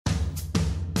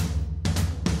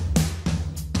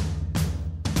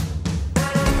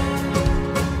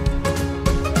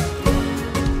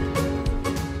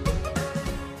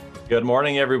Good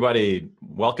morning, everybody.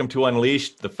 Welcome to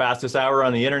Unleashed, the fastest hour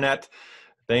on the internet.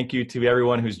 Thank you to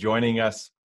everyone who's joining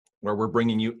us, where we're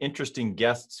bringing you interesting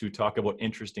guests who talk about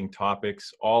interesting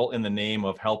topics, all in the name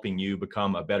of helping you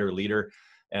become a better leader.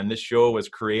 And this show was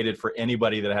created for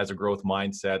anybody that has a growth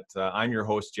mindset. I'm your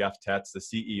host, Jeff Tetz, the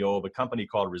CEO of a company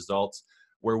called Results,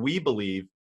 where we believe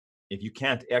if you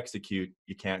can't execute,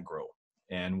 you can't grow.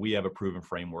 And we have a proven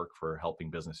framework for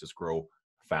helping businesses grow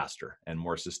faster and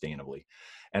more sustainably.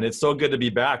 And it's so good to be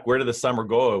back. Where did the summer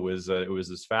go? It was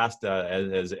as fast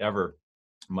as ever.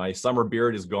 My summer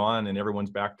beard is gone and everyone's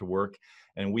back to work.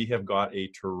 And we have got a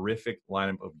terrific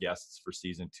lineup of guests for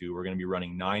season 2. We're going to be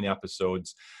running 9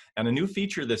 episodes. And a new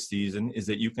feature this season is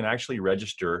that you can actually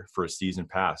register for a season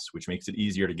pass, which makes it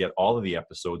easier to get all of the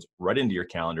episodes right into your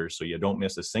calendar so you don't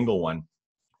miss a single one.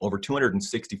 Over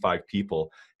 265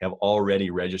 people have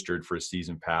already registered for a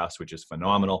season pass, which is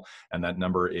phenomenal. And that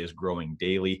number is growing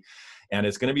daily. And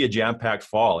it's going to be a jam-packed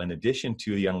fall. In addition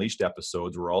to the Unleashed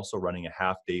episodes, we're also running a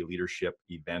half-day leadership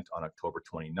event on October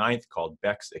 29th called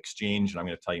Beck's Exchange. And I'm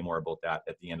going to tell you more about that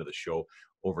at the end of the show.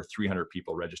 Over 300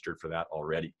 people registered for that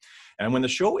already. And when the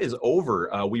show is over,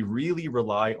 we really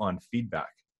rely on feedback.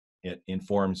 It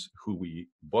informs who we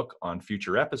book on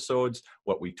future episodes,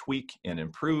 what we tweak and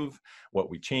improve, what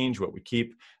we change, what we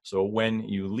keep. So when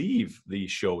you leave the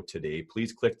show today,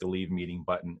 please click the Leave Meeting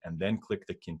button and then click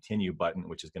the Continue button,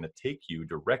 which is going to take you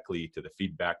directly to the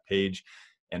feedback page.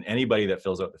 And anybody that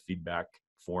fills out the feedback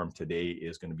form today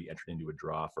is going to be entered into a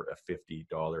draw for a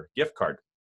 $50 gift card.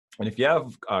 And if you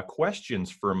have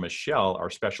questions for Michelle, our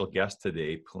special guest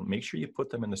today, make sure you put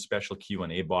them in the special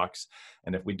Q&A box.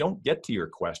 And if we don't get to your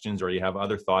questions or you have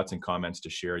other thoughts and comments to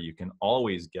share, you can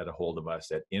always get a hold of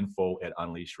us at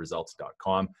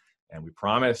info@unleashedresults.com. And we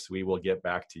promise we will get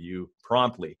back to you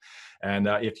promptly. And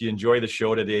if you enjoy the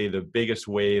show today, the biggest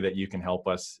way that you can help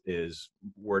us is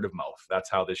word of mouth. That's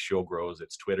how this show grows.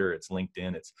 It's Twitter, it's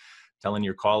LinkedIn, it's telling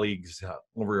your colleagues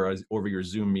over your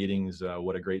Zoom meetings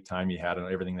what a great time you had and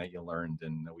everything that you learned,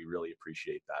 and we really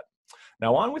appreciate that.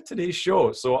 Now on with today's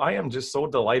show. So I am just so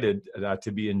delighted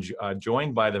to be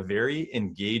joined by the very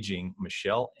engaging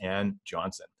Michelle Ann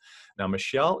Johnson. Now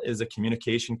Michelle is a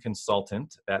communication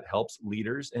consultant that helps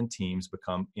leaders and teams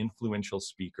become influential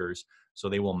speakers so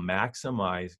they will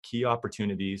maximize key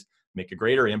opportunities, make a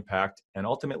greater impact, and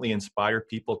ultimately inspire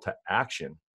people to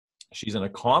action. She's an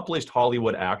accomplished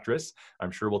Hollywood actress.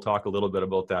 I'm sure we'll talk a little bit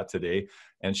about that today.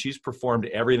 And she's performed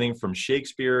everything from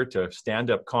Shakespeare to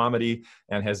stand-up comedy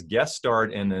and has guest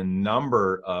starred in a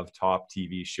number of top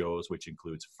TV shows, which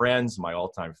includes Friends, my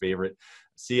all-time favorite,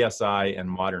 CSI, and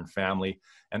Modern Family.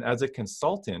 And as a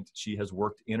consultant, she has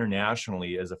worked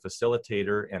internationally as a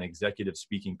facilitator and executive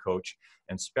speaking coach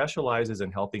and specializes in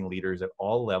helping leaders at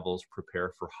all levels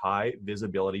prepare for high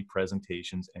visibility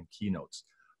presentations and keynotes.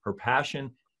 Her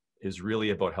passion is really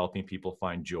about helping people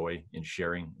find joy in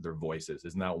sharing their voices.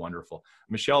 Isn't that wonderful?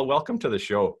 Michelle, welcome to the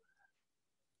show.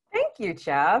 Thank you,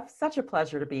 Jeff. Such a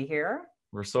pleasure to be here.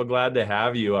 We're so glad to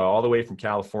have you all the way from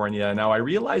California. Now, I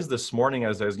realized this morning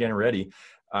as I was getting ready,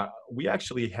 we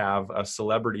actually have a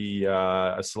celebrity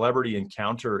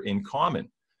encounter in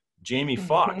common, Jamie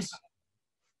Foxx.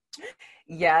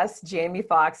 Yes, Jamie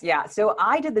Foxx. Yeah, so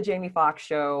I did the Jamie Foxx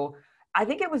show. I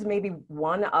think it was maybe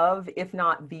one of, if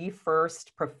not the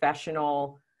first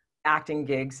professional acting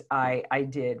gigs I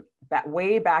did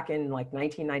way back in like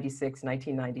 1996,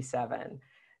 1997.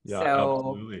 Yeah, so,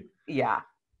 absolutely. Yeah.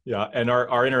 Yeah, and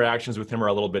our interactions with him are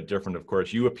a little bit different, of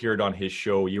course. You appeared on his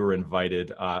show. You were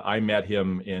invited. I met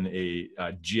him in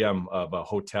a gym of a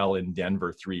hotel in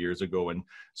Denver 3 years ago and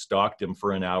stalked him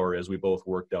for an hour as we both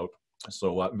worked out.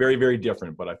 So very, very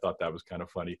different, but I thought that was kind of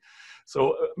funny.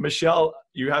 So Michelle,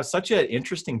 you have such an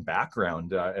interesting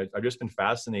background. I've just been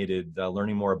fascinated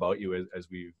learning more about you as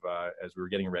we were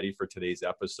getting ready for today's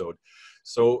episode.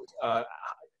 So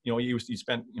you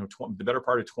spent the better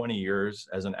part of 20 years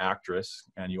as an actress,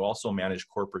 and you also manage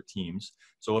corporate teams.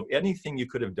 So if anything you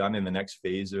could have done in the next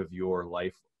phase of your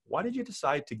life, why did you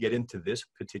decide to get into this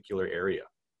particular area?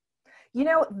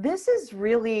 This is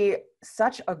really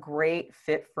such a great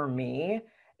fit for me.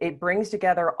 It brings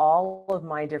together all of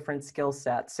my different skill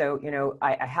sets. So,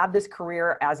 I have this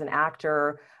career as an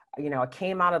actor. I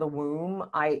came out of the womb.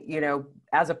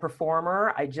 As a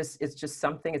performer, it's just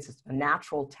a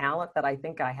natural talent that I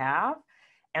think I have.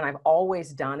 And I've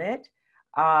always done it.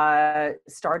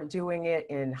 Started doing it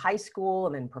in high school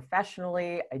and then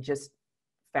professionally. I just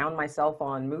found myself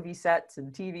on movie sets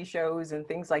and TV shows and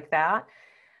things like that.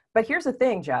 But here's the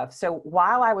thing, Jeff. So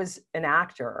while I was an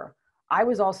actor, I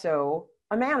was also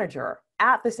a manager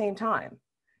at the same time.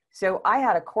 So I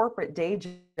had a corporate day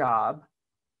job,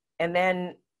 and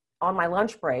then on my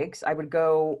lunch breaks, I would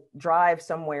go drive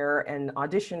somewhere and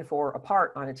audition for a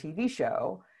part on a TV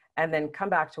show, and then come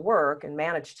back to work and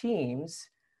manage teams.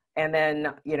 And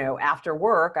then, you know, after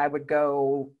work, I would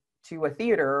go to a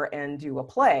theater and do a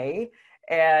play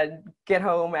and get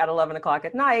home at 11 o'clock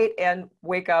at night and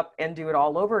wake up and do it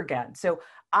all over again. So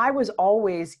I was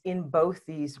always in both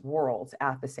these worlds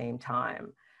at the same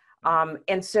time.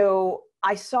 And so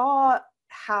I saw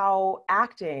how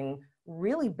acting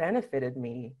really benefited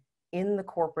me in the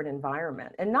corporate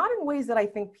environment, and not in ways that I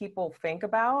think people think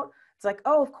about. It's like,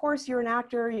 oh, of course you're an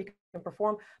actor, you can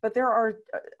perform, but there are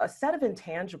a set of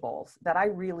intangibles that I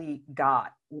really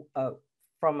got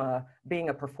from being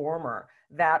a performer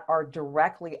that are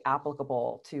directly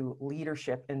applicable to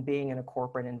leadership and being in a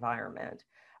corporate environment.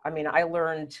 I mean, I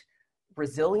learned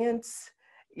resilience.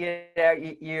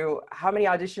 How many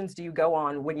auditions do you go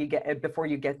on when you get, before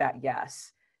you get that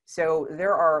yes? So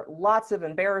there are lots of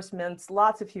embarrassments,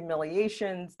 lots of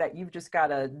humiliations that you've just got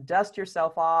to dust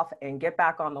yourself off and get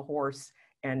back on the horse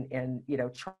and you know,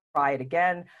 try it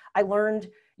again. I learned,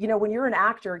 you know, when you're an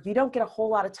actor, you don't get a whole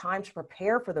lot of time to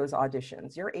prepare for those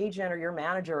auditions. Your agent or your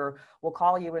manager will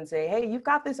call you and say, hey, you've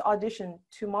got this audition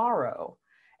tomorrow.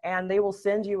 And they will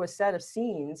send you a set of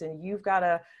scenes, and you've got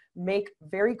to make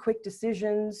very quick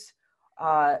decisions,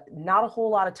 not a whole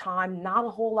lot of time, not a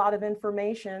whole lot of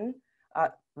information,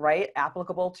 right,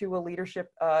 applicable to a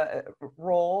leadership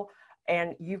role.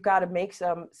 And you've got to make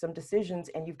some decisions,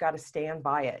 and you've got to stand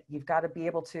by it. You've got to be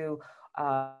able to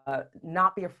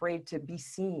not be afraid to be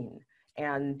seen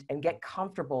and get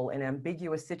comfortable in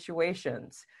ambiguous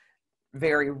situations.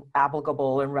 Very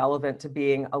applicable and relevant to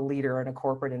being a leader in a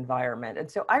corporate environment. And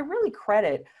so I really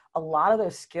credit a lot of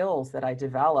those skills that I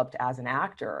developed as an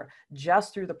actor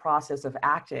just through the process of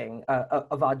acting,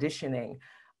 of auditioning,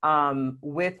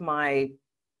 with my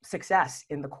success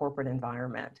in the corporate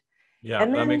environment. Yeah,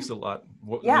 and then, that makes a lot.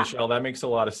 Yeah. Michelle, that makes a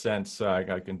lot of sense.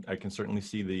 I can certainly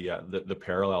see the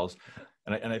parallels,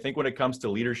 and I think when it comes to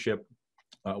leadership,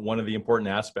 one of the important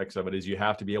aspects of it is you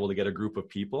have to be able to get a group of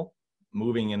people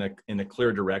moving in a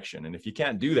clear direction. And if you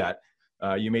can't do that,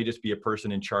 you may just be a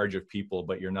person in charge of people,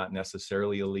 but you're not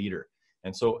necessarily a leader.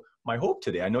 And so my hope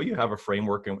today, I know you have a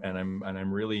framework, and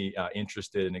I'm really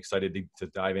interested and excited to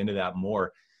dive into that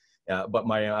more. But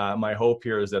my hope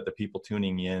here is that the people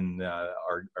tuning in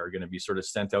are going to be sort of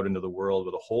sent out into the world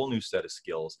with a whole new set of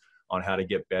skills on how to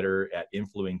get better at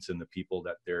influencing the people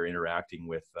that they're interacting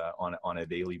with on a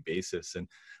daily basis. And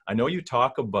I know you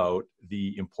talk about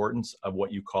the importance of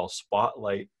what you call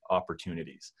spotlight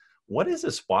opportunities. What is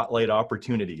a spotlight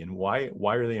opportunity, and why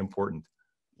are they important?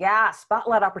 Yeah,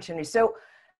 spotlight opportunities. So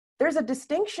there's a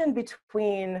distinction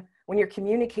between when you're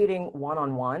communicating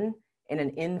one-on-one in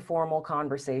an informal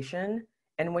conversation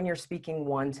and when you're speaking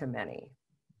one-to-many.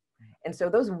 And so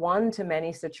those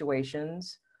one-to-many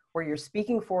situations where you're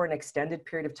speaking for an extended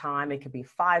period of time, it could be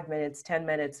 5 minutes, 10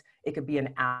 minutes, it could be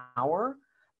an hour.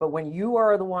 But when you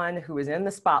are the one who is in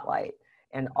the spotlight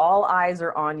and all eyes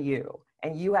are on you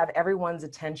and you have everyone's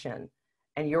attention,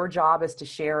 and your job is to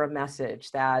share a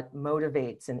message that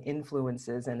motivates and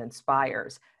influences and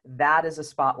inspires, that is a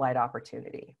spotlight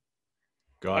opportunity.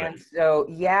 Got it. So,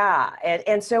 yeah.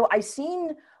 And so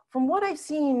from what I've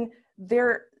seen,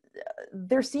 there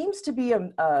seems to be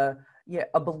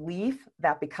a belief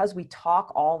that because we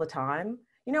talk all the time,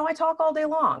 you know, I talk all day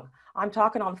long. I'm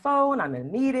talking on the phone, I'm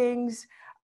in meetings.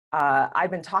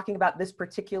 I've been talking about this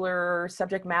particular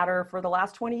subject matter for the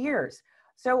last 20 years.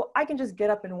 So I can just get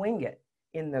up and wing it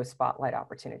in those spotlight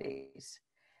opportunities.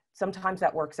 Sometimes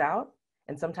that works out,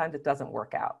 and sometimes it doesn't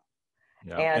work out.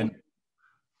 Yeah. And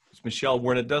Michelle,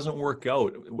 when it doesn't work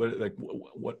out,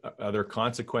 what are there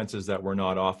consequences that we're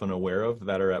not often aware of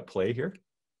that are at play here?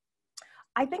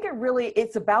 I think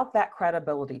it's about that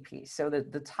credibility piece. So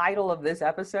the title of this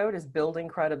episode is Building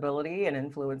Credibility and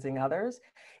Influencing Others.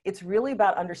 It's really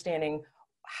about understanding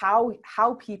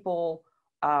how people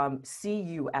see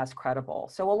you as credible.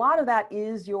 So a lot of that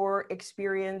is your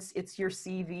experience, it's your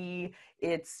CV,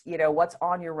 it's, you know, what's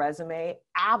on your resume.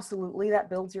 Absolutely, that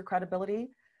builds your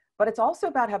credibility. But it's also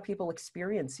about how people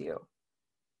experience you.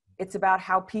 It's about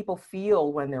how people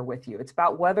feel when they're with you. It's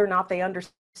about whether or not they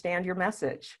understand your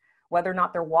message, whether or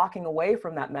not they're walking away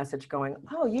from that message going,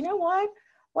 oh, you know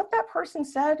what that person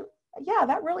said, yeah,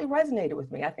 that really resonated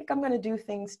with me. I think I'm going to do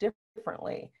things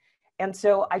differently. And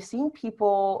so I've seen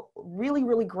people, really,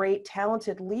 really great,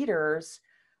 talented leaders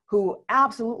who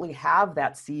absolutely have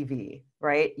that CV,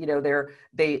 right? You know,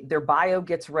 their bio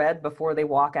gets read before they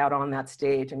walk out on that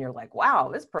stage, and you're like,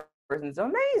 wow, this person's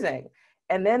amazing.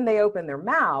 And then they open their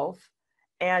mouth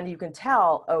and you can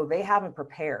tell, oh, they haven't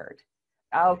prepared.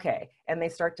 Okay. And they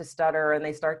start to stutter and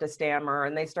they start to stammer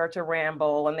and they start to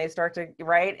ramble and they start to,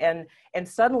 right. And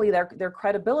suddenly their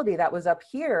credibility that was up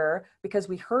here because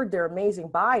we heard their amazing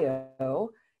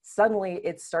bio, suddenly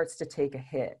it starts to take a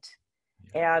hit.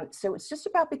 Yeah. And so it's just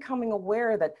about becoming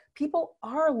aware that people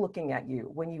are looking at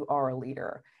you when you are a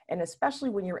leader. And especially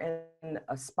when you're in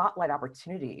a spotlight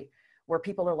opportunity where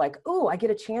people are like, oh, I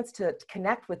get a chance to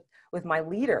connect with my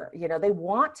leader. You know, they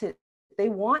want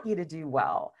you to do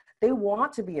well. They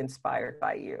want to be inspired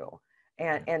by you.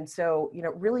 And so, you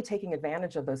know, really taking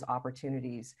advantage of those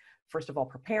opportunities, first of all,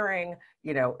 preparing,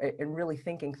 you know, and really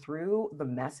thinking through the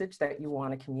message that you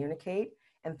want to communicate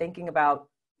and thinking about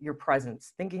your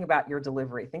presence, thinking about your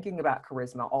delivery, thinking about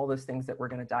charisma, all those things that we're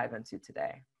going to dive into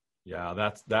today. Yeah,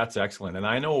 that's excellent. And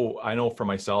I know for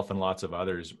myself and lots of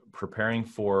others, preparing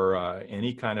for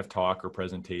any kind of talk or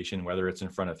presentation, whether it's in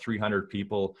front of 300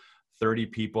 people, 30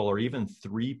 people, or even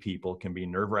 3 people, can be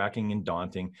nerve-wracking and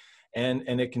daunting. And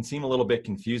it can seem a little bit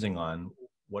confusing on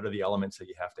what are the elements that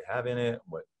you have to have in it,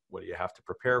 what do you have to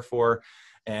prepare for.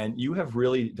 And you have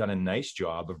really done a nice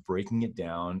job of breaking it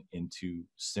down into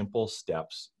simple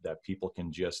steps that people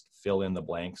can just fill in the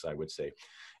blanks, I would say.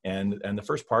 And the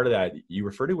first part of that, you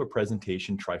refer to a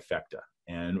presentation trifecta.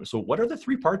 And so what are the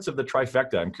 3 parts of the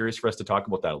trifecta? I'm curious for us to talk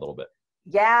about that a little bit.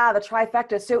 Yeah, the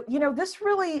trifecta. So, you know, this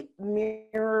really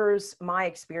mirrors my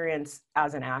experience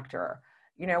as an actor.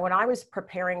 You know, when I was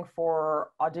preparing for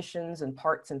auditions and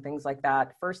parts and things like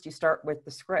that, first you start with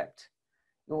the script.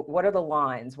 What are the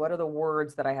lines? What are the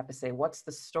words that I have to say? What's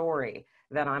the story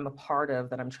that I'm a part of,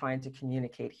 that I'm trying to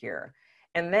communicate here?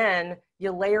 And then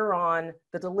you layer on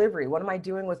the delivery. What am I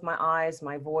doing with my eyes,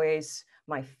 my voice,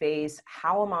 my face?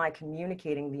 How am I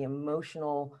communicating the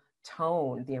emotional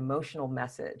tone, the emotional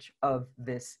message of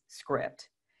this script?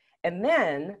 And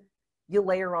then you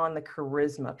layer on the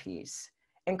charisma piece.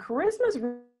 And charisma is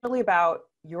really about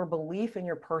your belief in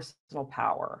your personal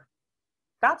power.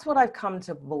 That's what I've come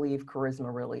to believe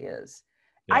charisma really is.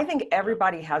 Yeah. I think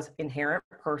everybody has inherent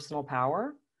personal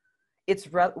power. It's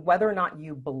whether or not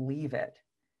you believe it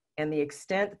and the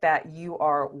extent that you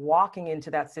are walking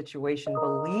into that situation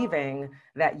believing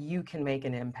that you can make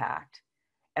an impact.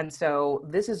 And so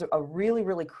this is a really,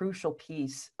 really crucial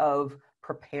piece of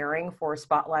preparing for a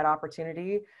spotlight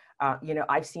opportunity. You know,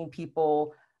 I've seen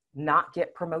people not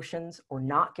get promotions or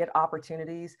not get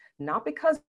opportunities, not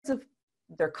because of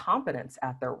their competence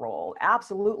at their role.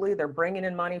 Absolutely, they're bringing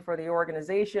in money for the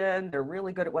organization. They're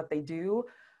really good at what they do,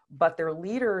 but their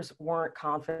leaders weren't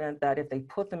confident that if they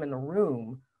put them in the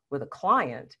room with a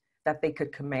client, that they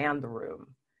could command the room.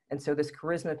 And so this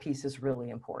charisma piece is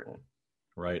really important.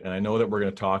 Right, and I know that we're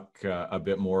going to talk a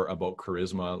bit more about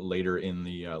charisma later in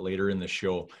the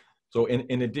show. So,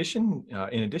 in addition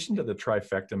to the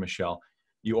trifecta, Michelle,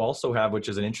 you also have, which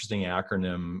is an interesting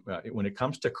acronym, when it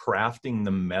comes to crafting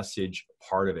the message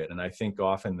part of it. And I think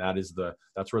often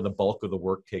that's where the bulk of the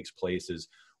work takes place. Is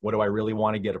what do I really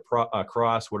want to get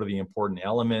across? What are the important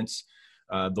elements?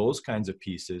 Those kinds of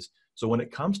pieces. So when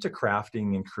it comes to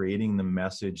crafting and creating the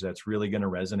message that's really going to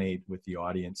resonate with the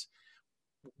audience,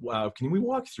 can we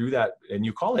walk through that? And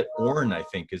you call it ORN, I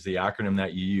think, is the acronym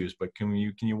that you use. But can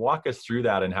you walk us through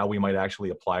that and how we might actually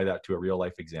apply that to a real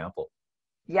life example?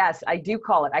 Yes, I do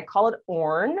call it. I call it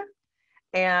ORN.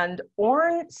 And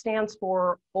ORN stands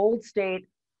for Old State,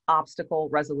 Obstacle,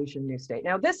 Resolution, New State.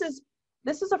 Now, this is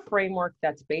a framework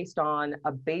that's based on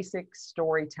a basic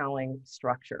storytelling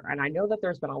structure. And I know that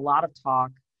there's been a lot of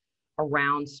talk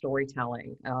around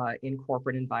storytelling in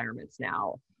corporate environments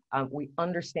now. We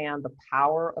understand the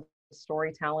power of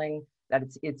storytelling, that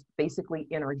it's basically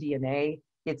in our DNA.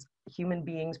 It's human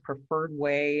beings' preferred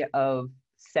way of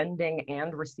sending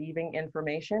and receiving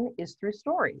information is through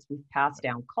stories. We've passed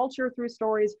down culture through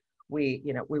stories. We're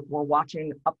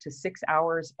watching up to 6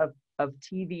 hours of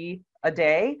TV a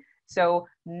day. So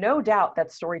no doubt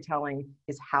that storytelling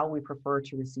is how we prefer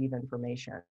to receive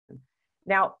information.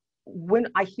 Now, when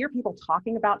I hear people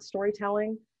talking about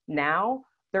storytelling now,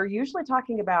 they're usually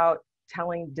talking about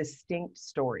telling distinct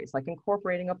stories, like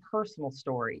incorporating a personal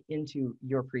story into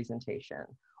your presentation,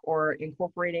 or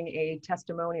incorporating a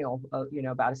testimonial,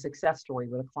 about a success story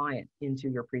with a client into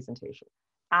your presentation.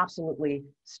 Absolutely,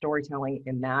 storytelling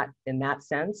in that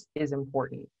sense is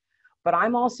important. But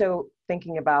I'm also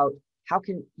thinking about how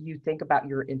can you think about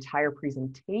your entire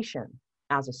presentation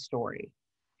as a story?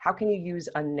 How can you use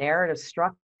a narrative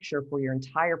structure for your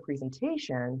entire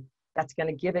presentation that's going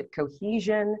to give it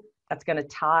cohesion, that's going to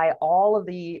tie all of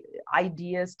the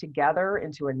ideas together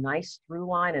into a nice through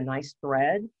line, a nice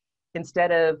thread,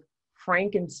 instead of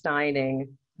Frankensteining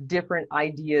different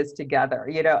ideas together.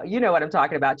 You know what I'm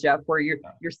talking about, Jeff, where you're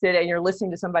sitting and you're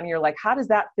listening to somebody, and you're like, how does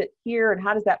that fit here? And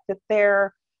how does that fit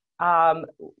there? And,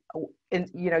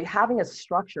 having a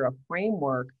structure, a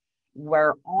framework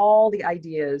where all the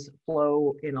ideas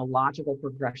flow in a logical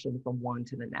progression from one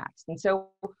to the next. And so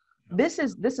this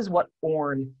is what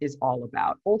ORN is all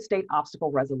about: Old State,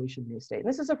 Obstacle, Resolution, New State. And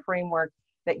this is a framework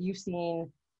that you've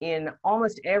seen in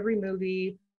almost every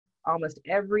movie, almost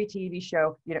every TV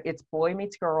show. It's boy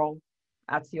meets girl,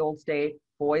 that's the old state.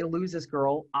 Boy loses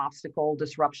girl, obstacle,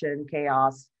 disruption,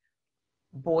 chaos.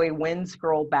 Boy wins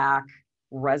girl back,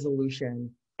 resolution.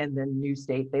 And then new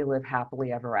state, they live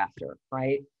happily ever after,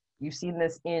 right? You've seen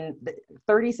this in the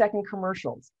 30-second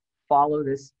commercials. Follow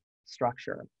this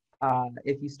structure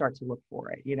if you start to look for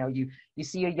it. You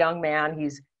see a young man,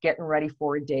 he's getting ready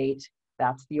for a date.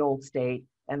 That's the old state.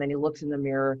 And then he looks in the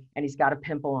mirror and he's got a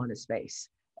pimple on his face.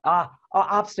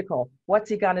 Obstacle. What's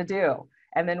he gonna do?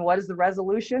 And then what is the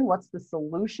resolution? What's the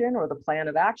solution or the plan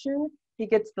of action? He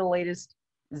gets the latest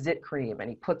zit cream and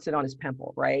he puts it on his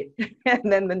pimple, right?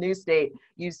 And then the new state,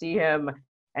 you see him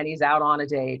and he's out on a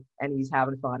date and he's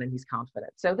having fun and he's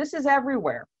confident. So this is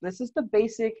everywhere. This is the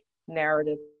basic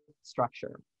narrative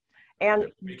structure. And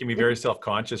you're making me very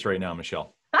self-conscious right now,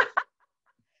 Michelle.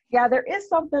 Yeah, there is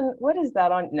something. What is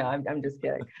that on? No, I'm just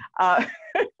kidding.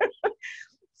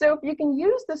 So if you can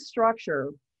use the structure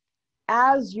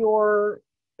as your,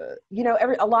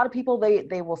 a lot of people,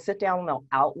 they will sit down and they'll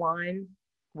outline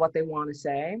what they want to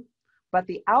say, but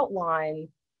the outline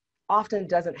often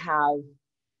doesn't have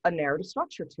a narrative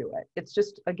structure to it. It's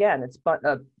just, again, it's but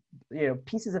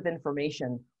pieces of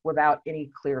information without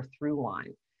any clear through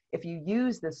line. If you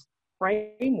use this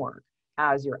framework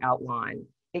as your outline,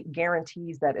 it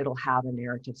guarantees that it'll have a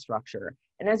narrative structure.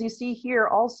 And as you see here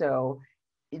also,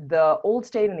 the old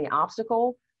state and the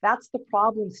obstacle, that's the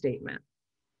problem statement.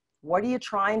 What are you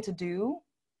trying to do?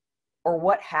 Or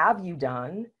what have you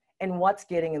done? And what's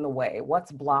getting in the way?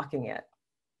 What's blocking it?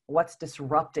 What's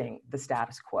disrupting the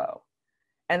status quo?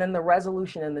 And then the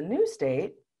resolution in the new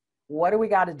state, what do we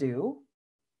got to do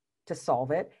to solve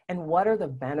it? And what are the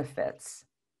benefits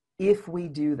if we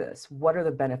do this? What are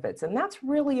the benefits? And that's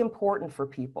really important for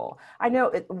people. I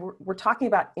know we're talking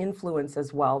about influence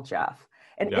as well, Jeff.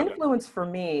 And influence for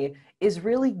me is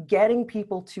really getting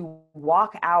people to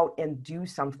walk out and do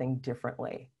something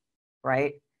differently,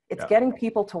 right? It's getting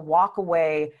people to walk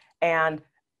away and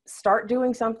start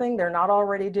doing something they're not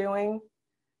already doing,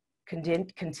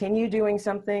 continue doing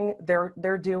something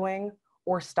they're doing,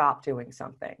 or stop doing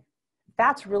something.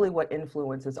 That's really what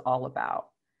influence is all about.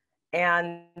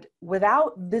 And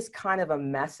without this kind of a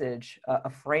message, a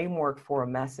framework for a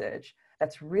message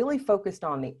that's really focused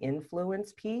on the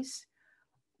influence piece,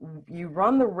 you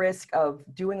run the risk of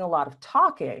doing a lot of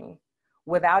talking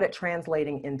without it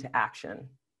translating into action.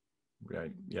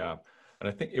 Right. Yeah. And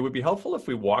I think it would be helpful if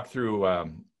we walk through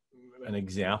an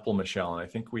example, Michelle. And I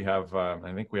think we have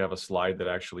a slide that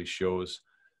actually shows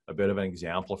a bit of an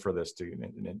example for this.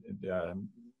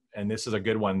 And this is a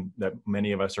good one that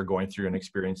many of us are going through and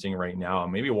experiencing right now.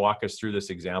 And maybe walk us through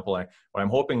this example. What I'm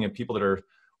hoping that people that are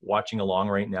watching along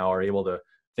right now are able to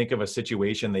think of a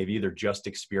situation they've either just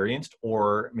experienced,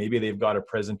 or maybe they've got a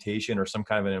presentation or some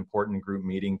kind of an important group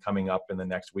meeting coming up in the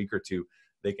next week or two.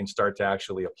 They can start to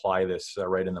actually apply this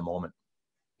right in the moment.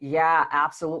 Yeah,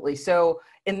 absolutely. So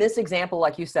in this example,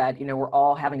 like you said, we're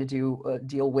all having to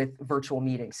deal with virtual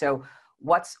meetings. So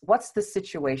what's the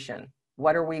situation?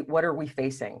 What are we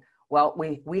facing? Well,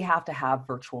 we have to have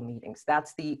virtual meetings.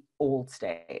 That's the old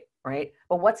state, right?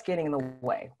 But what's getting in the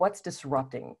way? What's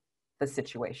disrupting the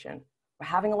situation? We're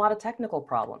having a lot of technical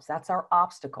problems. That's our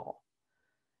obstacle.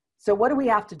 So what do we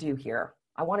have to do here?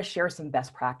 I want to share some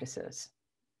best practices.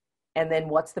 And then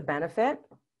what's the benefit?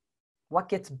 What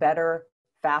gets better,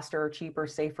 faster, cheaper,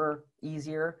 safer,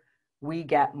 easier? We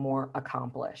get more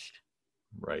accomplished.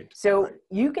 Right. So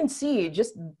you can see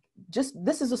just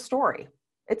this is a story.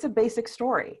 It's a basic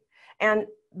story. And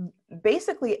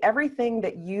basically everything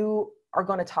that you are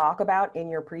going to talk about in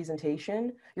your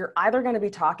presentation, you're either going to be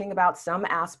talking about some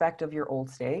aspect of your old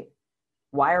state.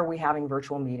 Why are we having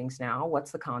virtual meetings now?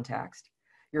 What's the context?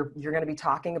 You're going to be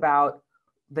talking about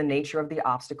the nature of the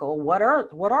obstacle. What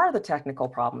are the technical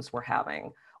problems we're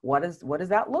having? What does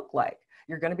that look like?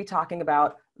 You're going to be talking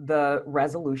about the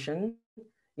resolution.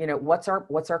 What's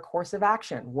our course of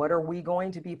action? What are we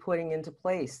going to be putting into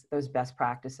place, those best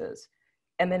practices?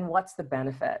 And then what's the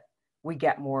benefit? We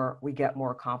get more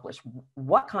accomplished.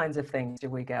 What kinds of things do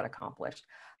we get accomplished?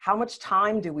 How much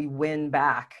time do we win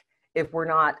back if we're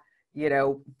not,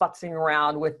 futzing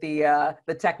around with the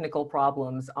technical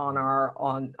problems on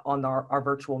our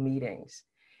virtual meetings?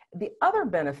 The other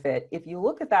benefit, if you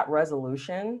look at that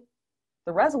resolution,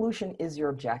 the resolution is your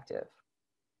objective.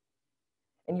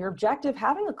 And your objective,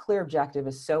 having a clear objective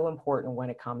is so important when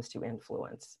it comes to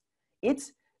influence.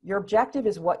 Your objective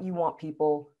is what you want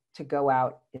people to go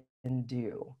out and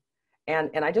do.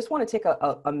 And I just want to take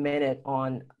a minute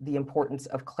on the importance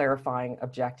of clarifying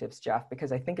objectives, Jeff,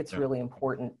 because I think it's really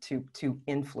important to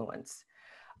influence.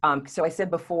 So I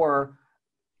said before,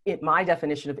 my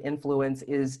definition of influence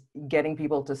is getting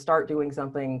people to start doing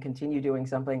something, continue doing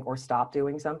something, or stop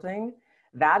doing something.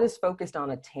 That is focused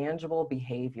on a tangible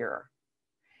behavior.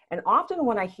 And often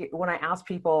when I ask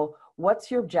people,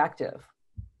 what's your objective?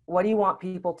 What do you want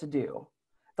people to do?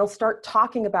 They'll start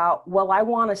talking about, well, I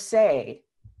want to say,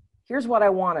 here's what I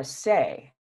want to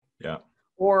say. Yeah.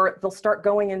 Or they'll start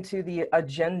going into the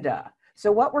agenda.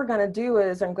 So what we're going to do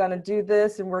is I'm going to do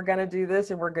this and we're going to do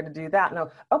this and we're going to do that. No,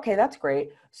 okay, that's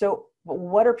great. So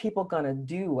what are people going to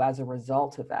do as a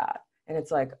result of that? And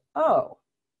it's like, oh,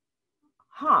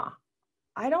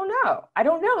 I don't know. I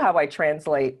don't know how I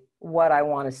translate what I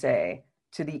want to say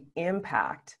to the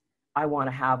impact I want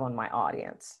to have on my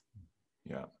audience.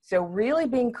 Yeah. So really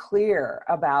being clear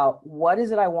about what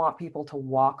is it I want people to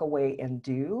walk away and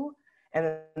do.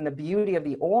 And then the beauty of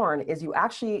the ORN is you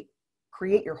actually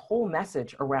create your whole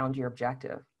message around your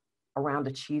objective, around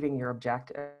achieving your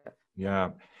objective. Yeah.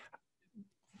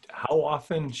 How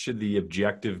often should the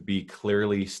objective be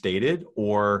clearly stated,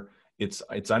 or it's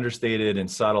understated and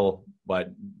subtle,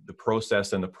 but the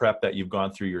process and the prep that you've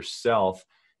gone through yourself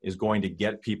is going to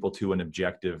get people to an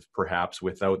objective, perhaps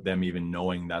without them even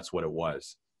knowing that's what it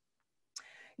was?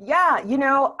 Yeah,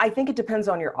 I think it depends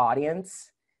on your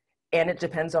audience and it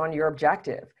depends on your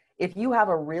objective. If you have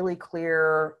a really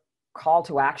clear call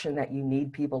to action that you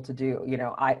need people to do,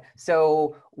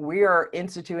 so we are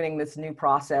instituting this new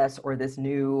process or this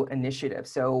new initiative.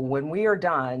 So when we are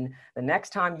done, the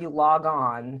next time you log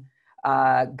on,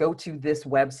 go to this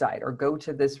website or go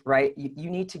to this, right? You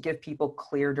need to give people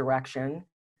clear direction.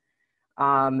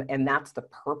 And that's the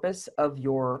purpose of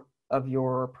your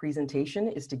presentation,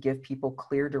 is to give people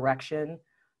clear direction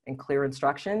and clear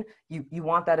instruction. You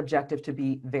want that objective to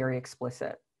be very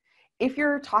explicit. If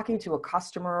you're talking to a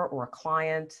customer or a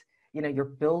client, you're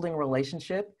building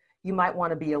relationship, you might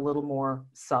want to be a little more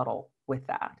subtle with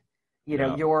that.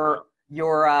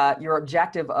 Your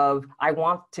objective of, I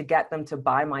want to get them to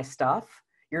buy my stuff.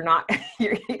 You're not,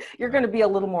 you're going to be a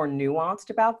little more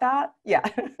nuanced about that. Yeah.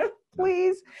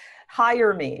 Please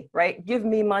hire me, right? Give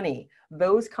me money.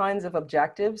 Those kinds of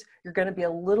objectives, you're going to be a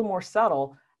little more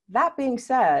subtle. That being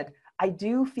said, I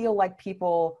do feel like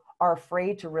people are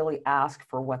afraid to really ask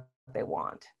for what they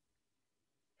want.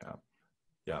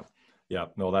 Yeah.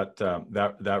 No, that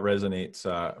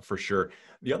resonates for sure.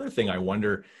 The other thing I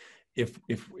wonder,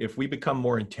 if we become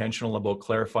more intentional about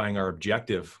clarifying our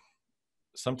objective,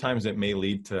 sometimes it may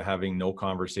lead to having no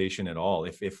conversation at all.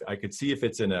 If I could see if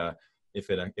it's in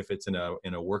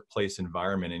a workplace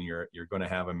environment and you're going to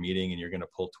have a meeting and you're going to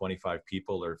pull 25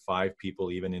 people or 5 people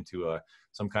even into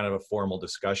some kind of a formal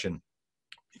discussion,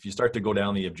 if you start to go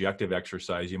down the objective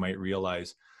exercise, you might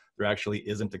realize there actually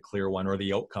isn't a clear one, or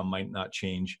the outcome might not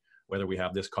change whether we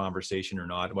have this conversation or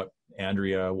not. What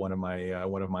Andrea, one of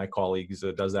my colleagues,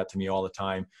 does that to me all the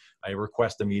time. I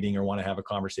request a meeting or want to have a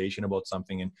conversation about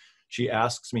something, and she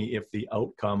asks me if the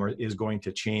outcome is going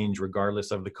to change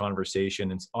regardless of the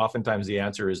conversation. And oftentimes the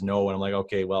answer is no. And I'm like,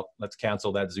 okay, well, let's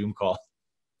cancel that Zoom call.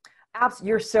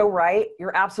 You're so right.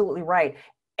 You're absolutely right.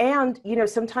 And,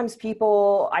 sometimes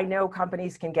I know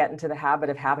companies can get into the habit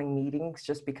of having meetings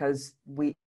just because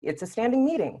it's a standing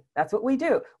meeting. That's what we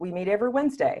do. We meet every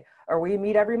Wednesday, or we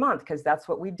meet every month because that's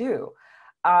what we do.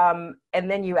 And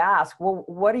then you ask, well,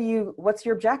 what's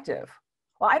your objective?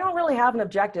 Well, I don't really have an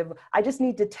objective. I just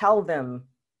need to tell them.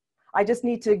 I just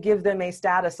need to give them a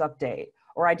status update,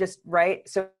 or right?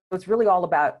 So it's really all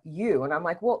about you. And I'm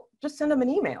like, well, just send them an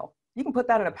email. You can put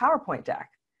that in a PowerPoint deck.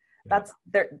 Yeah.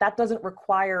 That doesn't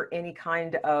require any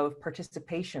kind of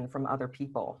participation from other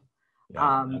people.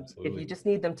 Yeah, if you just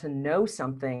need them to know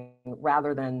something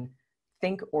rather than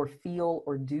think or feel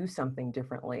or do something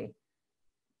differently,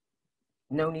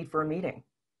 no need for a meeting.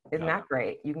 Isn't that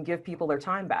great? You can give people their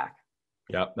time back.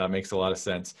 Yeah, that makes a lot of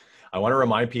sense. I want to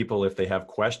remind people, if they have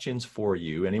questions for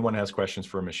you, anyone has questions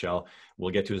for Michelle,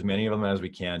 we'll get to as many of them as we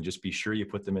can. Just be sure you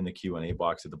put them in the Q&A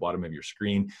box at the bottom of your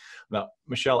screen. Now,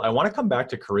 Michelle, I want to come back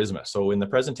to charisma. So in the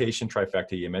presentation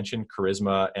trifecta, you mentioned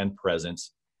charisma and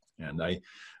presence. And I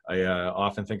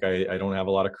often think I don't have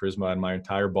a lot of charisma in my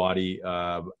entire body.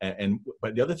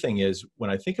 But the other thing is, when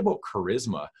I think about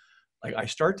charisma, I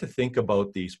start to think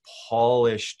about these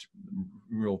polished,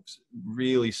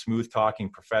 really smooth talking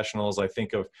professionals. I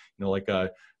think of, like a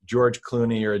George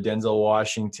Clooney or a Denzel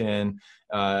Washington.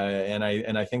 And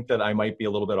I think that I might be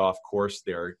a little bit off course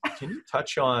there. Can you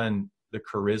touch on the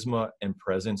charisma and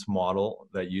presence model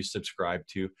that you subscribe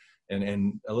to,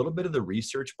 and a little bit of the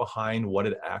research behind what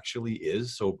it actually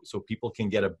is, so people can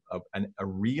get a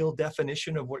real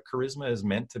definition of what charisma is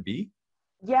meant to be?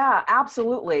 Yeah,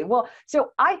 absolutely. Well,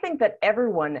 so I think that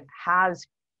everyone has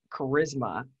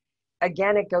charisma.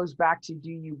 Again, it goes back to, do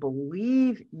you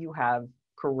believe you have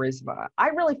charisma? I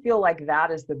really feel like that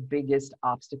is the biggest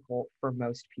obstacle for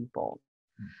most people.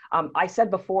 I said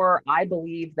before, I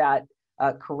believe that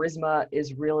charisma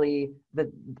is really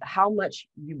how much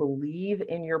you believe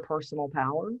in your personal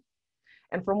power.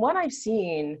 And from what I've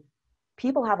seen,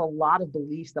 people have a lot of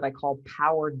beliefs that I call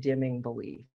power dimming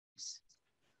beliefs.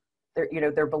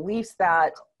 They're beliefs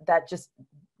that just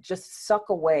suck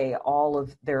away all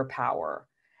of their power.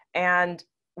 And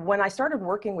when I started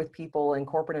working with people in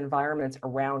corporate environments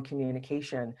around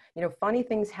communication, funny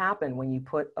things happen when you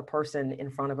put a person in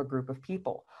front of a group of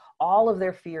people. All of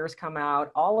their fears come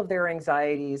out, all of their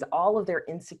anxieties, all of their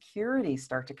insecurities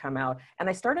start to come out. And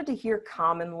I started to hear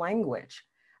common language.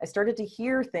 I started to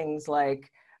hear things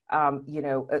like,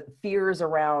 fears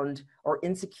around or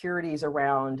insecurities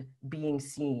around being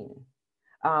seen.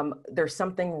 There's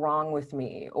something wrong with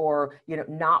me, or,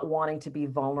 not wanting to be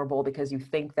vulnerable because you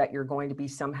think that you're going to be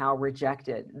somehow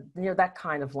rejected, that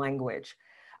kind of language.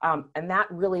 And that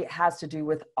really has to do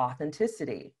with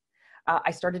authenticity.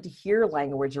 I started to hear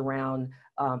language around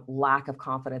lack of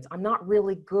confidence. I'm not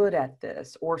really good at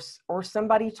this, or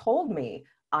somebody told me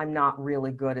I'm not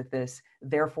really good at this,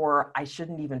 therefore I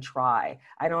shouldn't even try.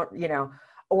 I don't,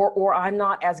 or I'm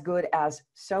not as good as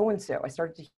so-and-so. I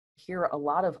started to hear a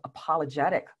lot of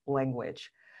apologetic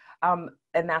language. And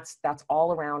that's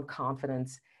all around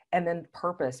confidence. And then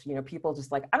purpose, people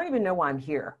just like, I don't even know why I'm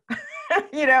here.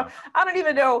 I don't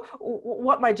even know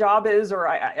what my job is, or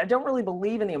I don't really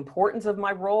believe in the importance of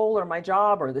my role or my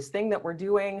job or this thing that we're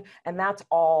doing. And that's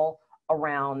all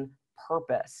around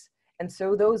purpose. And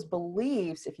so those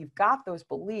beliefs, if you've got those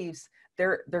beliefs,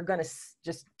 they're going to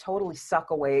just totally suck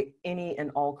away any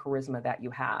and all charisma that you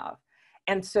have.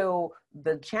 And so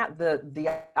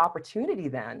the opportunity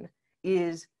then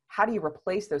is, how do you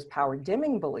replace those power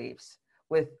dimming beliefs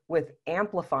with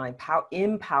amplifying,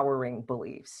 empowering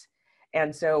beliefs?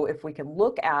 And so if we can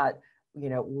look at,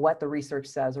 what the research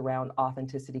says around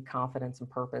authenticity, confidence, and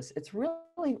purpose, it's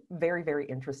really very, very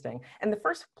interesting. And the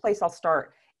first place I'll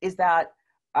start is that,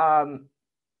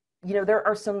 there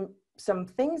are some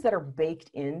things that are baked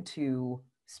into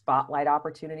spotlight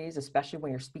opportunities, especially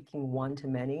when you're speaking one to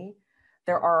many.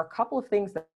 There are a couple of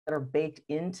things that are baked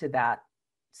into that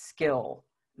skill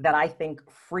that I think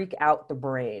freak out the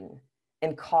brain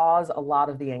and cause a lot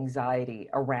of the anxiety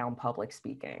around public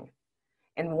speaking.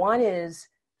 And one is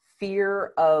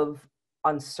fear of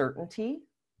uncertainty.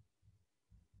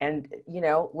 And,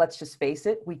 let's just face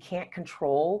it, we can't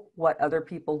control what other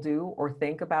people do or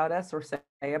think about us or say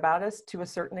about us to a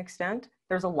certain extent.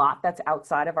 There's a lot that's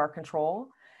outside of our control.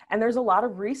 And there's a lot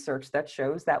of research that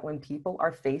shows that when people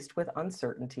are faced with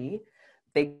uncertainty,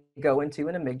 they go into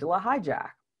an amygdala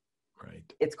hijack. Right.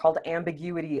 It's called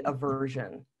ambiguity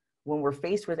aversion. When we're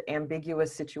faced with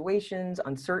ambiguous situations,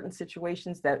 uncertain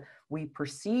situations that we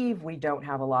perceive we don't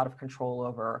have a lot of control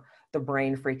over, the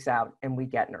brain freaks out and we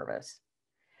get nervous.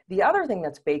 The other thing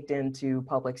that's baked into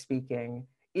public speaking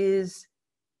is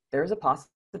there's a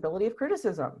possibility of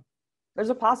criticism. There's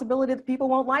a possibility that people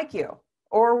won't like you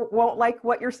or won't like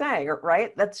what you're saying,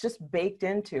 right? That's just baked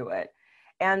into it.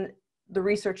 And the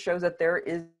research shows that there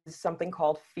is something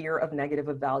called fear of negative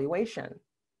evaluation.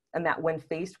 And that when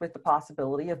faced with the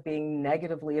possibility of being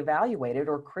negatively evaluated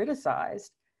or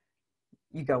criticized,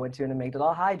 you go into an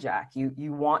amygdala hijack.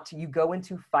 You go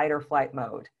into fight or flight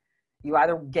mode. You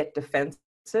either get defensive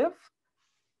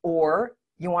or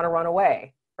you want to run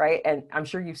away, right? And I'm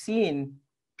sure you've seen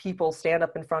people stand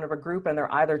up in front of a group and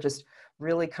they're either just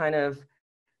really kind of,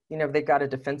 they've got a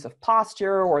defensive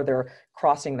posture, or they're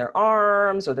crossing their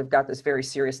arms, or they've got this very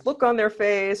serious look on their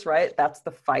face, right? That's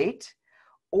the fight.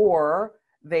 Or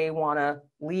they want to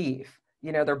leave.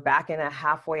 They're backing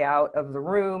halfway out of the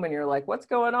room and you're like, what's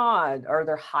going on? Or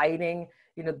they're hiding.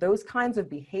 Those kinds of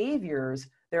behaviors,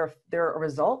 they're a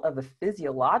result of the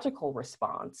physiological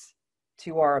response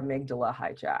to our amygdala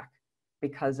hijack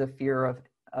because of fear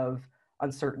of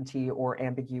uncertainty or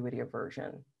ambiguity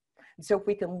aversion. And so if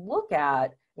we can look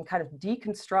at and kind of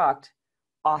deconstruct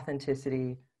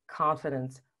authenticity,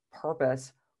 confidence,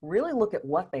 purpose, really look at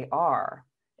what they are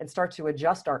and start to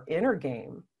adjust our inner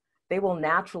game, they will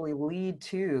naturally lead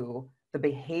to the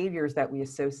behaviors that we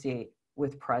associate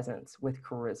with presence, with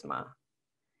charisma.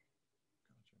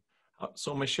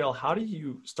 So Michelle, how do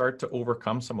you start to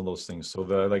overcome some of those things? So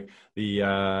the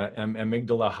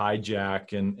amygdala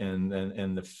hijack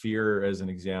and the fear, as an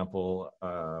example.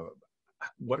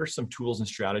 What are some tools and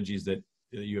strategies that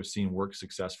you have seen work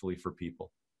successfully for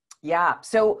people? Yeah.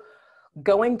 So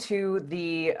going to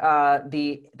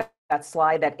that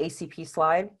slide, that ACP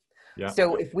slide. Yeah.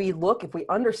 So if we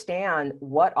understand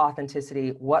what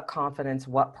authenticity, what confidence,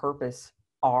 what purpose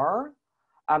are,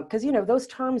 because those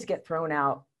terms get thrown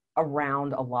out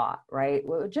around a lot, right?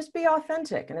 Well, just be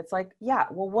authentic, and it's like, yeah,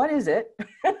 well, what is it?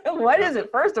 What is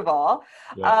it, first of all?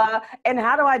 Yeah. And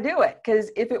how do I do it?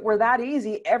 Because if it were that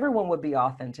easy, everyone would be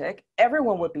authentic,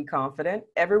 everyone would be confident,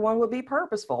 everyone would be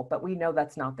purposeful. But we know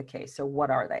that's not the case. So what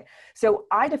are they? So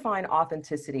I define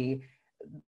authenticity.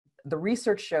 The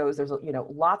research shows there's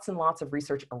lots and lots of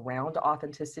research around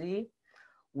authenticity,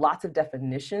 lots of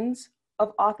definitions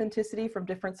of authenticity from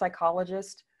different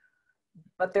psychologists,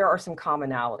 but there are some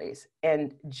commonalities.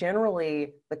 And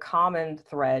generally the common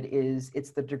thread is it's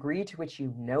the degree to which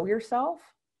you know yourself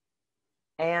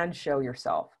and show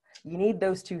yourself. You need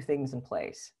those two things in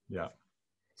place. Yeah.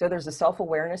 So there's the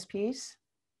self-awareness piece,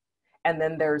 and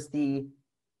then there's the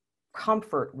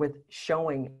comfort with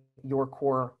showing your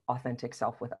core authentic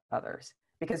self with others,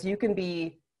 because you can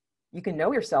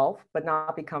know yourself but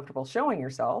not be comfortable showing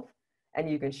yourself, and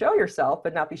you can show yourself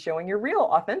but not be showing your real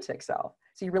authentic self.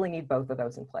 So you really need both of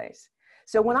those in place.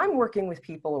 So when I'm working with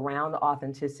people around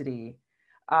authenticity,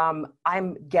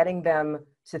 I'm getting them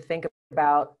to think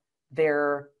about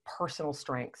their personal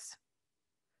strengths,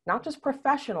 not just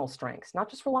professional strengths, not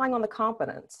just relying on the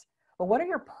competence. But what are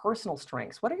your personal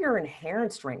strengths? What are your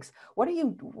inherent strengths? What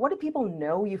do people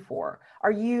know you for?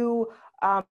 Are you,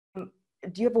 do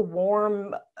you have a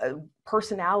warm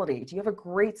personality? Do you have a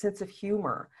great sense of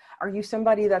humor? Are you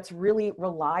somebody that's really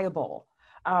reliable?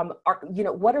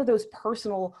 What are those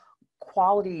personal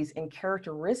qualities and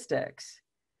characteristics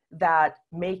that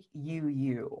make you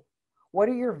you? What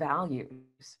are your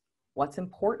values? What's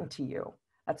important to you?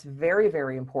 That's very,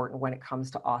 very important when it comes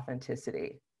to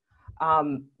authenticity.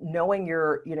 Knowing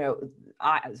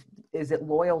is it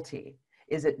loyalty?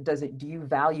 Do you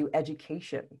value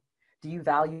education? Do you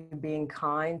value being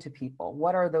kind to people?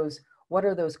 What are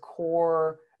those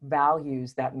core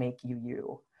values that make you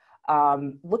you?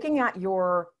 Looking at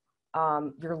your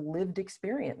lived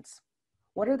experience.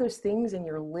 What are those things in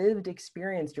your lived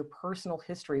experience, your personal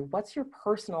history? What's your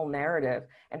personal narrative,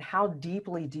 and how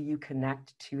deeply do you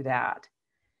connect to that?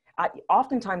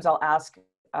 Oftentimes I'll ask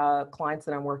clients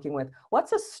that I'm working with,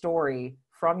 what's a story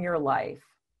from your life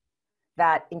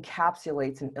that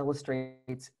encapsulates and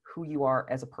illustrates who you are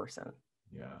as a person?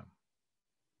 Yeah.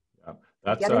 Yeah.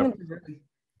 That's getting them to really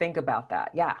think about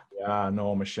that. Yeah. Yeah,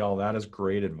 no, Michelle, that is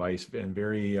great advice and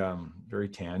very, very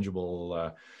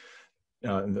tangible.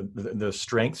 The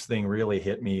strengths thing really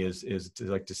hit me is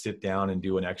to sit down and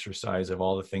do an exercise of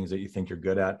all the things that you think you're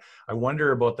good at. I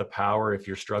wonder about the power, if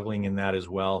you're struggling in that as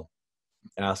well,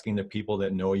 asking the people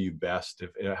that know you best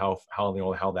how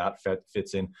that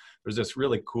fits in. There's this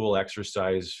really cool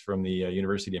exercise from the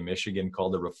University of Michigan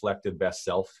called the Reflected Best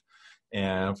Self. And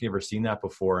I don't know if you've ever seen that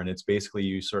before. And it's basically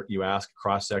you ask a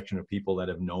cross section of people that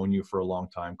have known you for a long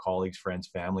time, colleagues, friends,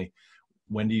 family.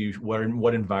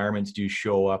 What environments do you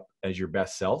show up as your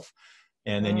best self?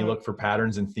 And then you look for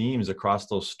patterns and themes across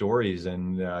those stories.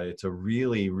 And it's a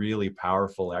really, really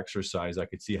powerful exercise. I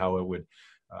could see how it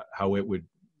would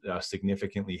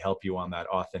significantly help you on that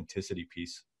authenticity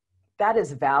piece. That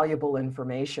is valuable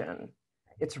information.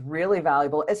 It's really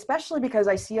valuable, especially because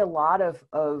I see a lot of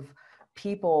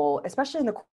people, especially in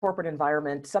the corporate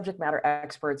environment, subject matter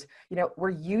experts,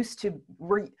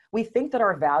 we think that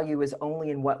our value is only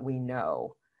in what we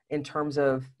know in terms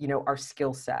of, our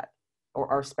skill set or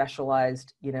our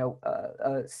specialized,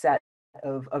 set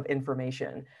of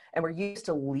information. And we're used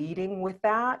to leading with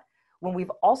that when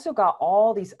we've also got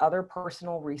all these other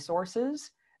personal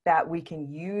resources that we can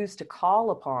use to call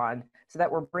upon, so that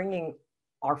we're bringing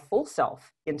our full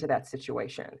self into that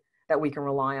situation that we can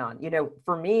rely on.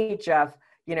 For me, Jeff,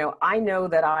 I know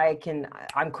that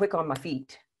I'm quick on my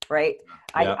feet, right?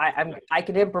 Yeah. I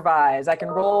can improvise, I can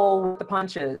roll with the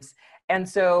punches. And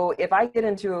so if I get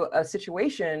into a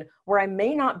situation where I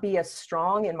may not be as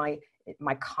strong in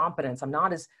my competence,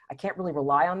 I can't really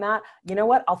rely on that. You know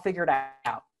what? I'll figure it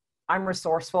out. I'm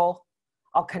resourceful.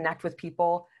 I'll connect with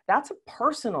people. That's a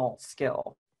personal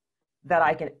skill that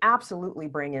I can absolutely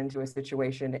bring into a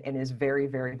situation and is very,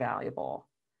 very valuable.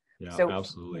 Yeah, So,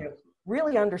 absolutely.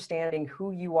 Really understanding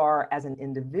who you are as an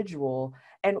individual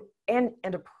and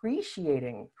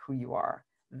appreciating who you are.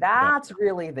 That's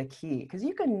really the key, because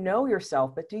you can know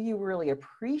yourself, but do you really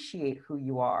appreciate who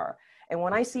you are? And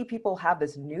when I see people have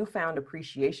this newfound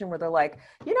appreciation where they're like,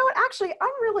 you know what, actually,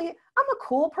 I'm a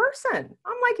cool person.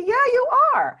 I'm like, yeah, you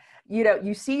are. You know,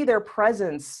 you see their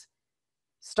presence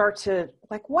start to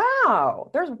like, wow,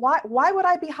 why would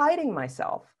I be hiding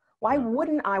myself? Why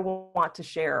wouldn't I want to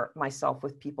share myself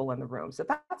with people in the room? So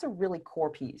that's a really core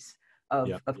piece of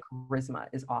charisma,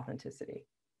 is authenticity.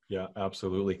 Yeah,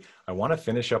 absolutely. I want to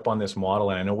finish up on this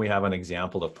model, and I know we have an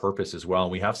example of purpose as well.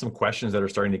 And we have some questions that are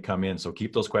starting to come in, so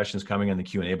keep those questions coming in the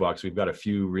Q&A box. We've got a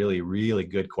few really, really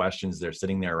good questions. They're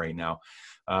sitting there right now.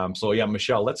 So yeah,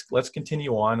 Michelle, let's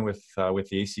continue on with the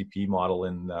ACP model,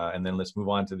 and then let's move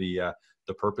on to the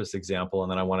purpose example,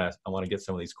 and then I want to get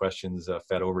some of these questions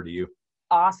fed over to you.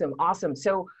 Awesome.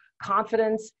 So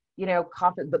confidence, you know,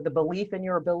 the belief in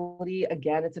your ability.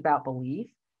 Again, it's about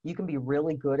belief. You can be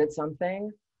really good at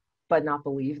something, but not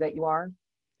believe that you are.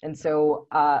 And so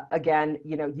again,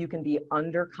 you know, you can be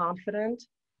underconfident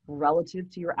relative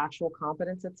to your actual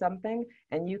competence at something,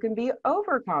 and you can be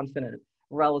overconfident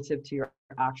relative to your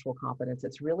actual competence.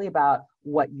 It's really about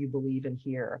what you believe in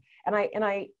here. And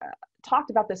I talked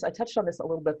about this, I touched on this a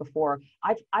little bit before.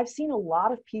 I've seen a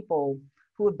lot of people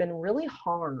who have been really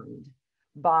harmed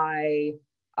by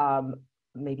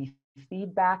maybe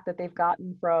feedback that they've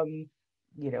gotten from,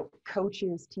 you know,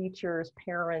 coaches, teachers,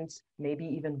 parents, maybe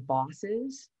even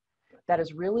bosses, that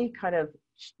has really kind of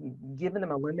given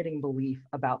them a limiting belief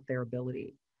about their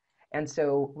ability. And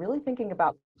so really thinking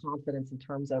about confidence in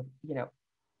terms of, you know,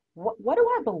 what do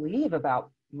I believe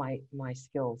about my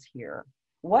skills here?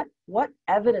 What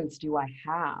evidence do I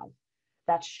have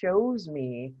that shows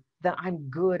me that I'm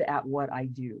good at what I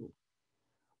do?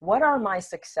 What are my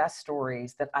success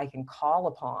stories that I can call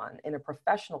upon in a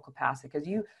professional capacity? Because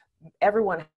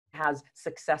everyone has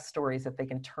success stories that they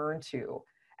can turn to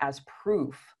as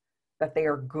proof that they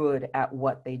are good at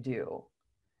what they do.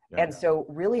 Yeah. And so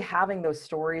really having those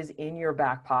stories in your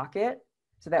back pocket,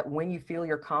 so that when you feel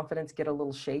your confidence get a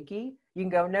little shaky, you can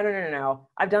go, no,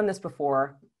 I've done this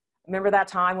before. Remember that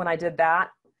time when I did that?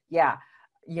 Yeah.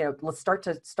 You know, let's start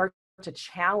to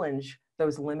challenge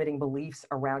those limiting beliefs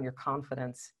around your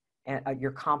confidence and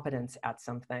your competence at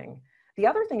something. The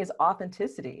other thing is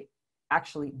authenticity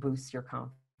actually boosts your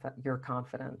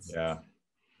confidence.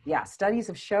 Yeah. Studies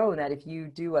have shown that if you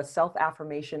do a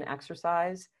self-affirmation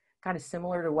exercise, kind of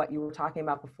similar to what you were talking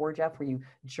about before, Jeff, where you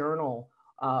journal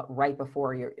right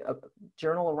before your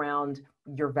journal around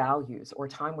your values, or a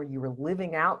time where you were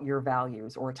living out your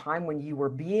values, or a time when you were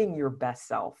being your best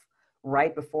self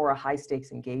right before a high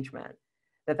stakes engagement,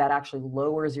 that actually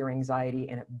lowers your anxiety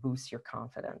and it boosts your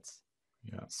confidence.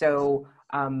 Yeah. So,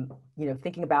 you know,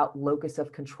 thinking about locus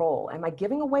of control. Am I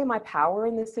giving away my power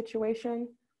in this situation?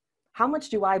 How much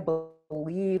do I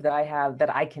believe that I have,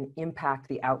 that I can impact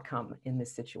the outcome in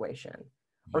this situation?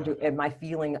 Or am I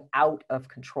feeling out of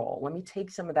control? Let me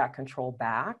take some of that control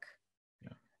back.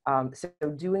 Yeah. So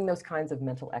doing those kinds of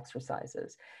mental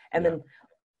exercises. And then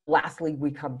lastly, we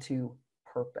come to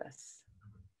purpose.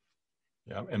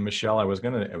 Yeah, and Michelle, I was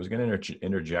gonna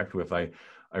interject with, I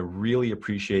really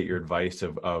appreciate your advice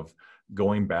of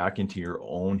going back into your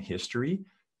own history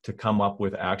to come up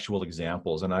with actual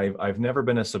examples. And I've never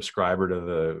been a subscriber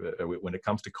to when it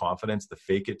comes to confidence, the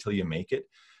fake it till you make it.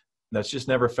 That's just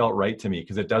never felt right to me,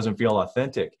 because it doesn't feel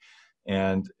authentic.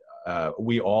 And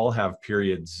we all have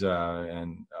periods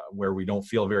where we don't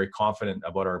feel very confident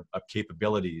about our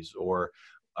capabilities, or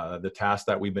the task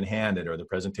that we've been handed, or the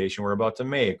presentation we're about to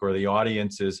make, or the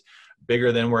audience is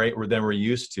bigger than we're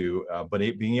used to. But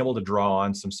being able to draw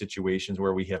on some situations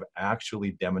where we have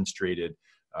actually demonstrated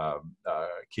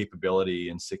capability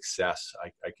and success,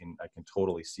 I can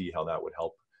totally see how that would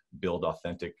help build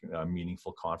authentic,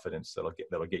 meaningful confidence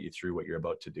that'll get you through what you're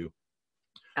about to do.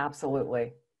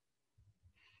 Absolutely.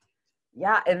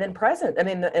 Yeah, and then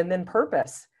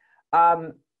purpose.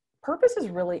 Purpose is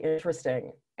really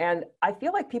interesting, and I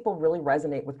feel like people really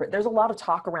resonate with. There's a lot of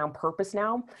talk around purpose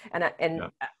now,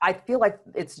 and I feel like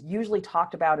it's usually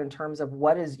talked about in terms of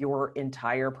what is your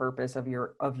entire purpose of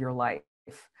your life,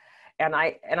 and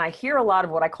I hear a lot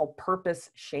of what I call purpose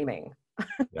shaming.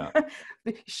 Yeah.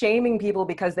 Shaming people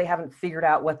because they haven't figured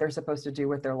out what they're supposed to do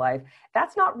with their life.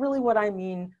 That's not really what I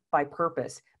mean by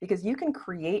purpose, because you can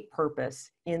create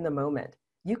purpose in the moment.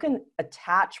 You can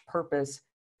attach purpose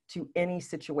to any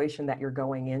situation that you're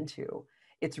going into.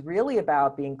 It's really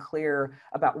about being clear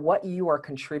about what you are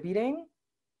contributing,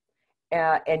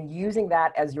 and using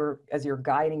that as your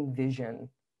guiding vision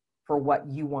for what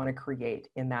you want to create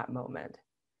in that moment.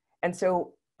 And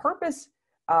so purpose,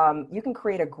 you can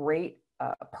create a great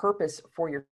purpose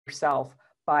for yourself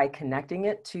by connecting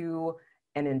it to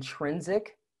an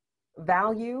intrinsic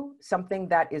value, something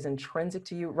that is intrinsic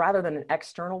to you rather than an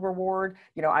external reward.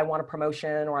 You know, I want a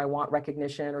promotion or I want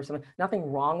recognition or something.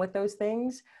 Nothing wrong with those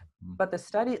things. But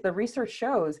the research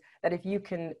shows that if you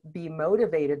can be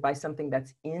motivated by something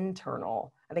that's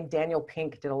internal, I think Daniel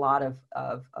Pink did a lot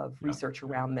of research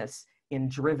around this in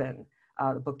Driven,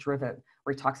 the book Driven,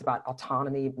 where he talks about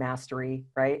autonomy, mastery,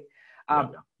 right?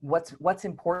 What's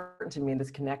important to me, and this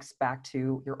connects back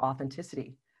to your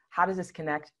authenticity. How does this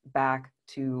connect back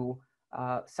to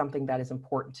something that is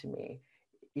important to me?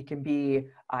 It can be,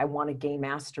 I want to gain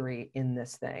mastery in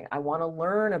this thing. I want to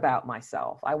learn about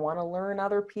myself. I want to learn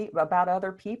about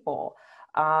other people.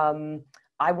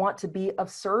 I want to be of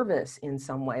service in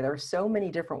some way. There are so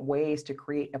many different ways to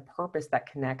create a purpose that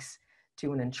connects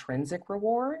to an intrinsic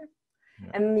reward.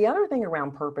 Yeah. And the other thing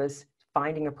around purpose,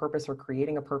 finding a purpose or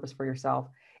creating a purpose for yourself,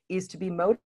 is to be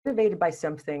motivated by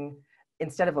something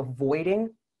instead of avoiding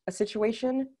a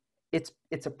situation. It's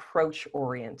approach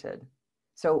oriented.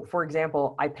 So for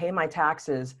example, I pay my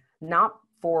taxes not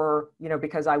for,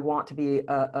 because I want to be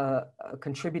a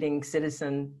contributing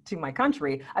citizen to my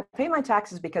country. I pay my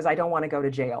taxes because I don't want to go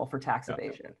to jail for tax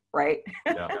evasion, right?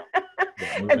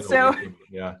 And so,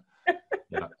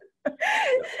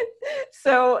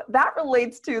 so that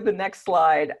relates to the next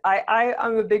slide.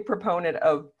 I'm a big proponent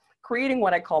of creating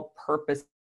what I call purpose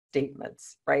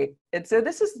statements, right? And so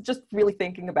this is just really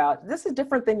thinking about, this is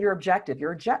different than your objective.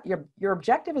 Your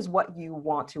objective is what you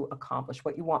want to accomplish,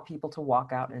 what you want people to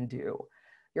walk out and do.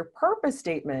 Your purpose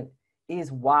statement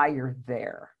is why you're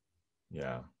there.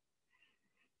 Yeah.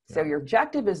 So your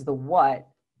objective is the what,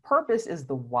 purpose is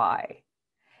the why.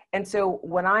 And so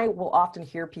when I will often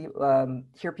hear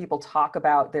people talk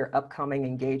about their upcoming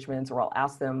engagements, or I'll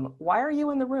ask them, why are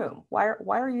you in the room? Why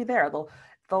are you there?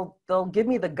 They'll give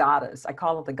me the goddess. I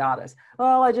call it the goddess.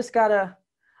 Well, I just gotta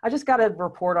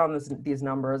report on these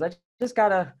numbers. I just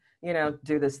gotta,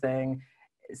 do this thing.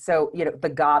 So, the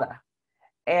gotta.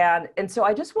 And so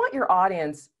I just want your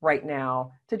audience right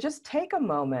now to just take a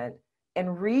moment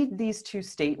and read these two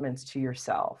statements to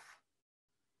yourself.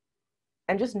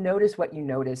 And just notice what you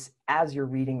notice as you're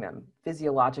reading them,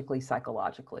 physiologically,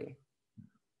 psychologically.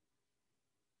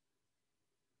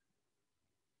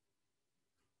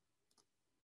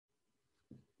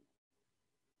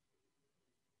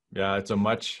 Yeah, it's a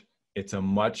much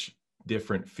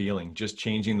different feeling. Just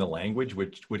changing the language,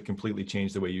 which would completely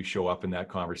change the way you show up in that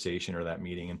conversation or that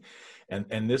meeting.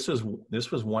 And this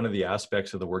was one of the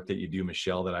aspects of the work that you do,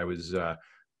 Michelle, that I was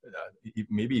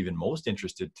maybe even most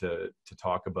interested to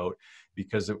talk about,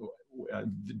 because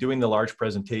doing the large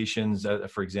presentations,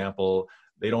 for example,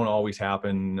 they don't always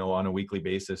happen on a weekly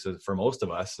basis for most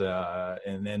of us.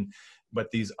 But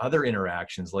these other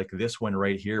interactions, like this one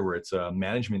right here, where it's a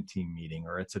management team meeting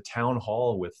or it's a town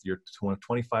hall with your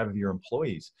 25 of your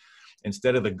employees,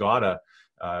 instead of the gotta,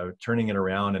 turning it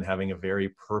around and having a very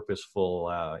purposeful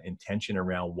intention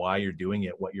around why you're doing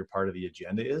it, what your part of the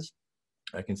agenda is,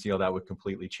 I can see how that would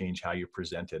completely change how you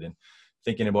present it. And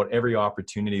thinking about every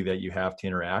opportunity that you have to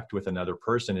interact with another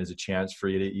person is a chance for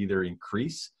you to either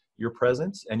increase your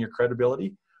presence and your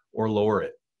credibility or lower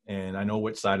it. And I know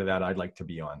which side of that I'd like to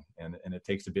be on, and it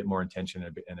takes a bit more intention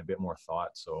and a bit more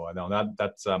thought. So I know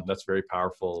that's very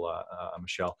powerful,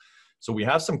 Michelle. So we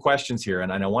have some questions here,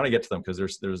 and I want to get to them because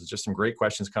there's just some great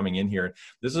questions coming in here.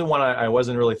 This is one I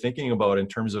wasn't really thinking about in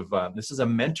terms of this is a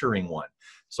mentoring one.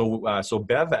 So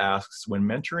Bev asks, when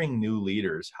mentoring new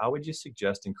leaders, how would you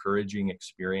suggest encouraging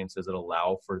experiences that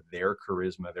allow for their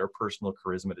charisma, their personal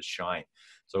charisma to shine?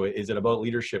 So is it about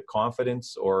leadership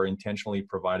confidence or intentionally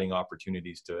providing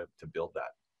opportunities to build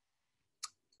that?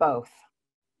 Both.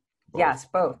 Yes,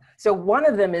 both. So one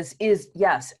of them is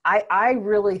yes, I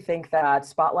really think that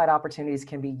spotlight opportunities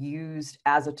can be used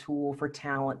as a tool for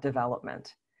talent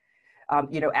development.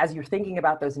 As you're thinking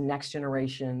about those next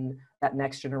generation of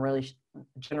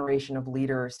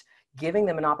leaders, giving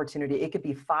them an opportunity, it could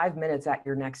be 5 minutes at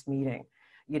your next meeting,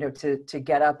 to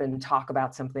get up and talk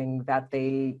about something that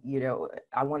they,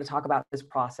 I want to talk about this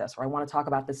process, or I want to talk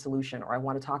about this solution, or I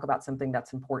want to talk about something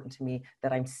that's important to me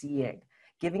that I'm seeing.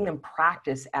 Giving them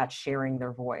practice at sharing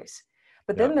their voice.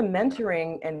 But then the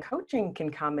mentoring and coaching can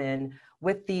come in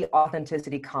with the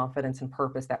authenticity, confidence, and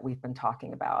purpose that we've been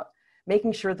talking about.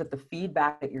 Making sure that the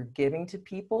feedback that you're giving to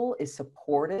people is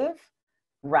supportive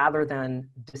rather than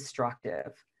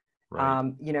destructive.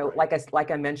 Right.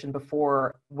 Like I mentioned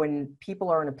before, when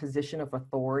people are in a position of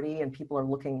authority and people are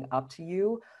looking up to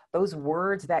you, those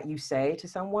words that you say to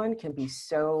someone can be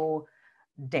so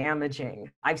damaging.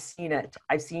 I've seen it.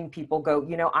 I've seen people go,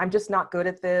 I'm just not good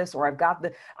at this, or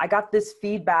I got this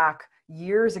feedback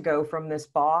years ago from this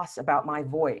boss about my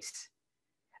voice.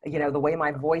 you know, the way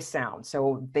my voice sounds.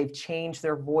 So they've changed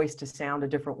their voice to sound a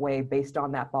different way based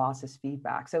on that boss's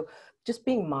feedback. So just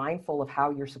being mindful of how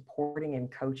you're supporting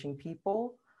and coaching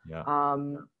people. Yeah.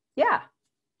 Yeah,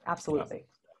 absolutely. Yeah.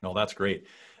 No, that's great.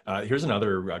 Here's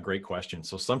another great question.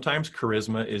 So sometimes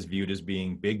charisma is viewed as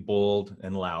being big, bold,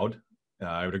 and loud.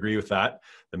 I would agree with that.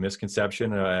 The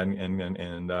misconception.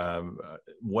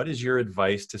 What is your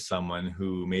advice to someone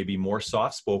who may be more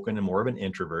soft-spoken and more of an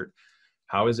introvert?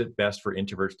 How is it best for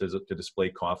introverts to display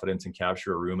confidence and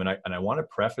capture a room? And I want to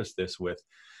preface this with,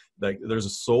 like,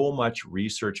 there's so much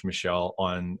research, Michelle,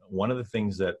 on one of the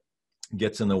things that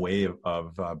gets in the way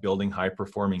of building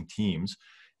high-performing teams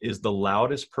is the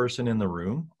loudest person in the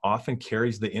room often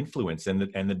carries the influence and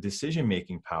the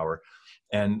decision-making power.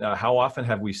 And how often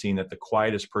have we seen that the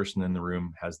quietest person in the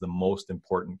room has the most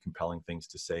important, compelling things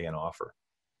to say and offer?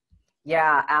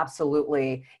 Yeah,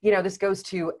 absolutely. You know, this goes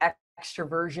to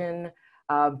extroversion.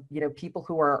 You know, people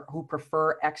who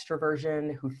prefer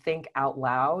extroversion, who think out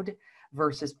loud,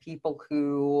 versus people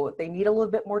who they need a little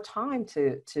bit more time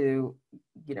to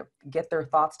you know, get their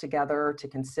thoughts together, to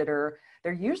consider.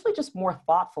 They're usually just more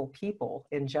thoughtful people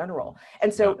in general.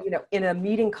 And so, you know, in a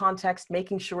meeting context,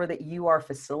 making sure that you are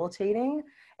facilitating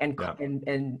and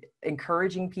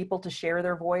encouraging people to share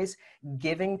their voice,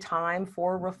 giving time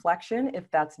for reflection if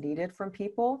that's needed from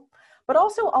people. But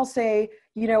also, I'll say,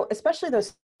 you know, especially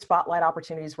those spotlight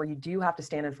opportunities where you do have to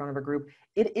stand in front of a group,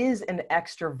 it is an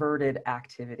extroverted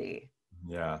activity.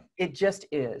 Yeah. It just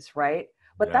is, right?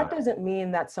 But that doesn't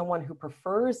mean that someone who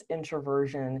prefers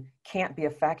introversion can't be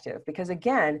effective, because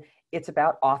again, it's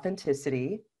about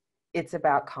authenticity, it's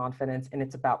about confidence, and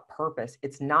it's about purpose.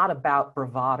 It's not about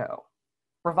bravado.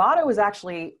 Bravado is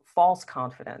actually false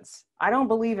confidence. I don't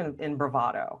believe in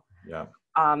bravado. Yeah.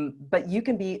 But you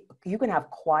can have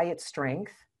quiet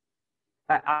strength.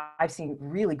 I've seen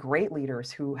really great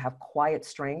leaders who have quiet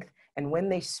strength, and when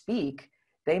they speak,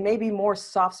 they may be more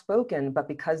soft-spoken, but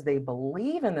because they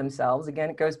believe in themselves, again,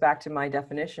 it goes back to my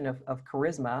definition of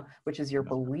charisma, which is your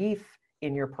belief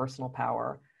in your personal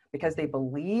power. Because they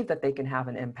believe that they can have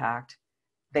an impact,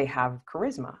 they have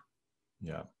charisma.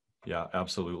 Yeah. Yeah,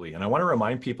 absolutely. And I want to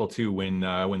remind people too, when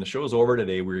the show is over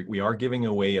today, we are giving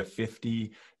away a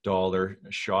 $50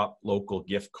 Shop Local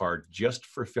gift card just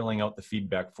for filling out the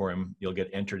feedback form. You'll get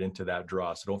entered into that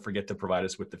draw. So don't forget to provide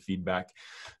us with the feedback.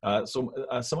 Some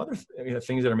other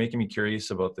things that are making me curious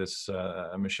about this,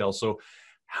 Michelle. So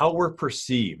how we're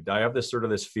perceived. I have this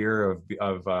fear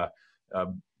of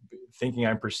thinking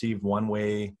I'm perceived one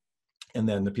way, and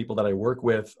then the people that I work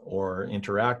with or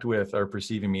interact with are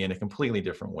perceiving me in a completely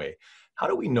different way. How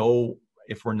do we know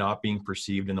if we're not being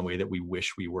perceived in the way that we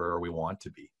wish we were or we want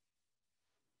to be?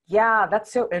 Yeah,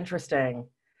 that's so interesting.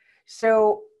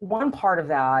 So one part of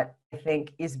that, I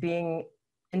think, is being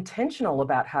intentional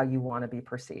about how you want to be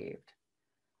perceived.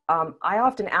 I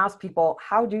often ask people,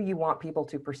 how do you want people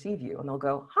to perceive you? And they'll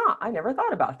go, I never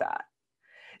thought about that.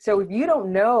 So if you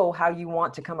don't know how you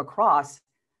want to come across,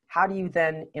 how do you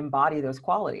then embody those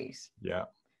qualities? Yeah.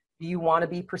 Do you want to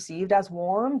be perceived as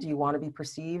warm? Do you want to be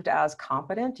perceived as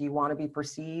competent? Do you want to be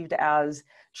perceived as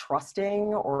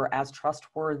trusting or as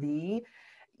trustworthy?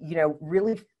 You know,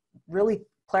 really, really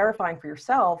clarifying for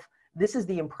yourself, this is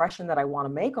the impression that I want to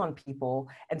make on people.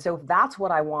 And so if that's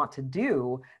what I want to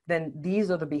do, then these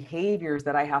are the behaviors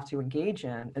that I have to engage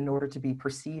in order to be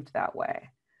perceived that way.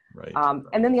 Right.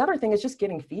 And then the other thing is just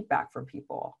getting feedback from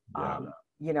people. Yeah.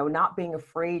 You know, not being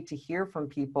afraid to hear from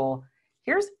people.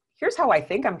 Here's how I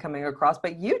think I'm coming across,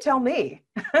 but you tell me,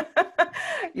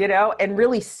 you know, and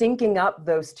really syncing up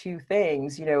those two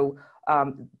things, you know,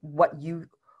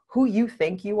 who you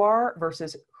think you are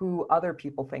versus who other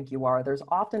people think you are. There's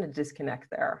often a disconnect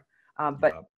there.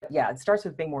 But yeah, it starts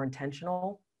with being more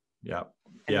intentional. Yeah.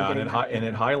 Yeah. And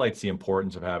it highlights the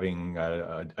importance of having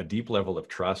a deep level of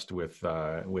trust with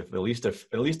at least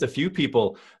a few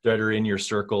people that are in your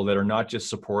circle that are not just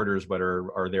supporters, but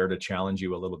are there to challenge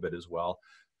you a little bit as well.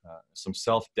 Some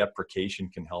self-deprecation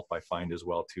can help, I find, as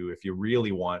well too. If you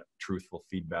really want truthful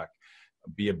feedback,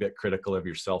 be a bit critical of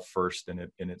yourself first, and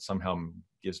it somehow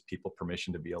gives people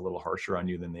permission to be a little harsher on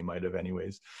you than they might have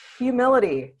anyways.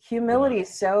 Humility is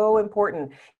so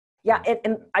important. Yeah,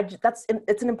 and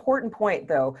it's an important point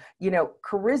though. You know,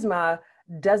 charisma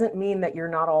doesn't mean that you're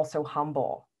not also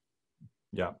humble.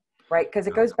 Yeah. Right? Because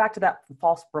it goes back to that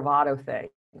false bravado thing.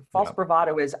 False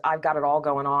bravado is I've got it all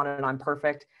going on and I'm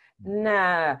perfect.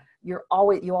 Nah, you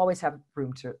always have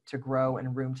room to grow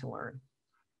and room to learn.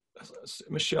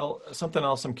 Michelle, something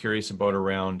else I'm curious about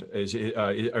around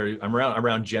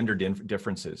around gender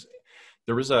differences.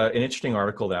 There was an interesting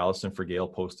article that Allison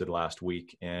Fergale posted last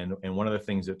week, and one of the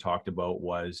things it talked about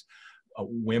was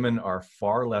women are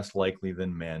far less likely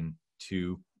than men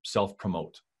to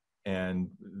self-promote. And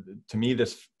to me,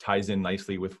 this ties in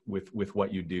nicely with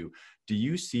what you do. Do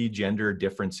you see gender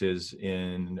differences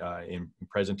in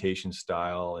presentation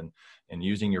style and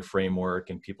using your framework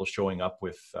and people showing up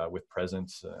with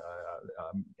presence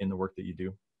in the work that you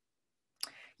do?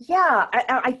 Yeah,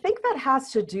 I think that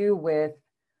has to do with,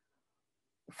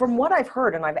 from what I've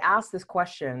heard, and I've asked this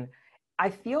question, I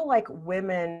feel like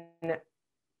women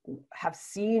have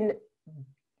seen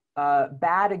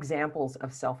bad examples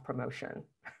of self-promotion.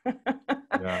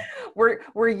 Yeah.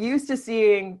 We're used to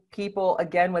seeing people,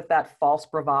 again, with that false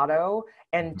bravado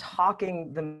and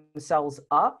talking themselves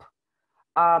up.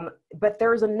 But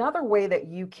there's another way that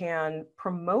you can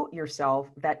promote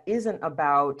yourself that isn't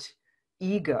about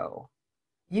ego.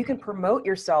 You can promote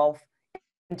yourself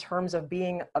in terms of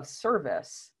being of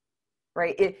service,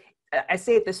 right? I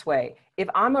say it this way: if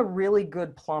I'm a really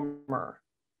good plumber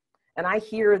and I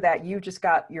hear that you just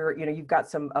got you've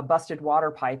got a busted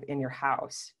water pipe in your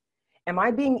house, am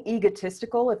I being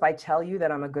egotistical if I tell you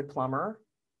that I'm a good plumber?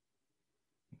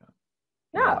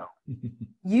 No.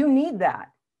 You need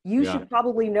that. You should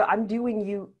probably know I'm doing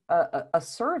you a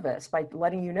service by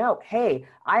letting you know, hey,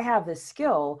 I have this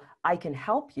skill, I can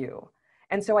help you.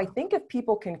 And so I think if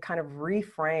people can kind of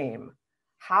reframe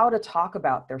how to talk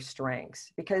about their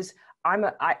strengths, because I'm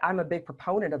a big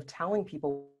proponent of telling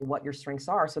people what your strengths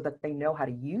are so that they know how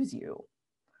to use you.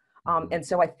 And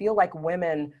so I feel like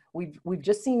women, we've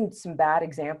just seen some bad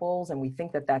examples, and we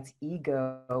think that that's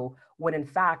ego, when in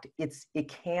fact it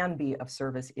can be of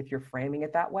service if you're framing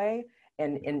it that way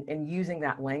and using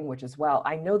that language as well.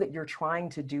 I know that you're trying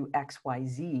to do X, Y,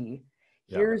 Z.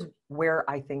 Here's where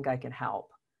I think I can help.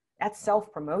 That's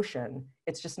self-promotion.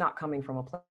 It's just not coming from a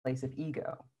place of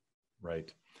ego.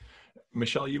 Right.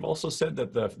 Michelle, you've also said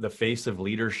that the face of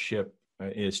leadership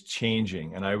is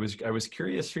changing, and I was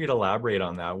curious for you to elaborate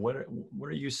on that. What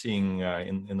are you seeing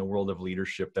in the world of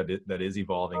leadership that is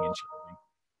evolving and changing?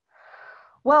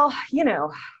 Well,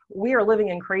 we are living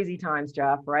in crazy times,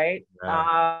 Jeff, right?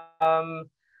 Yeah.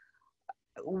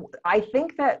 I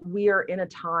think that we are in a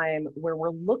time where we're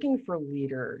looking for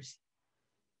leaders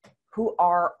who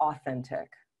are authentic.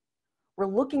 We're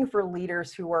looking for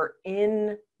leaders who are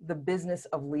in the business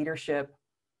of leadership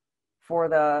for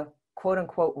the quote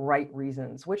unquote right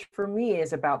reasons, which for me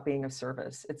is about being of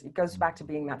service. It goes back to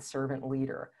being that servant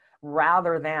leader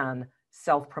rather than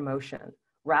self-promotion,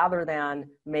 rather than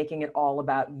making it all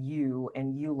about you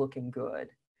and you looking good.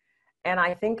 And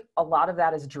I think a lot of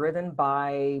that is driven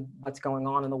by what's going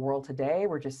on in the world today.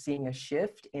 We're just seeing a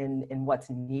shift in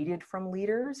what's needed from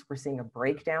leaders. We're seeing a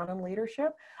breakdown in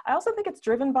leadership. I also think it's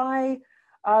driven by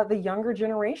the younger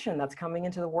generation that's coming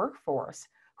into the workforce,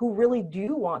 who really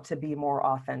do want to be more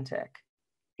authentic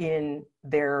in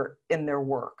their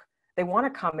work. They want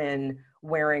to come in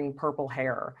wearing purple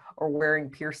hair or wearing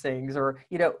piercings, or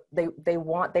they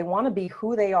want to be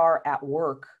who they are at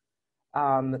work,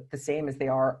 the same as they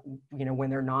are when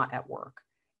they're not at work.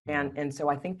 And so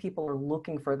I think people are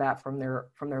looking for that from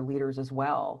their leaders as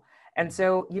well. And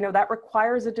so that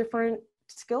requires a different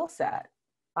skill set.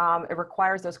 It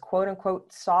requires those quote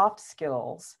unquote soft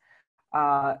skills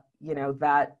that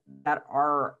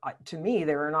are, to me,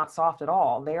 they are not soft at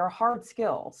all. They are hard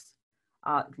skills.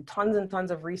 Tons and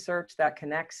tons of research that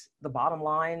connects the bottom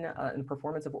line and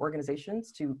performance of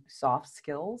organizations to soft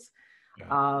skills.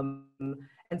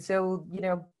 And so,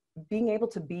 being able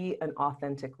to be an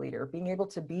authentic leader, being able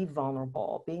to be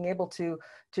vulnerable, being able to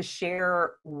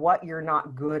share what you're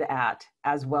not good at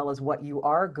as well as what you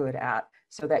are good at,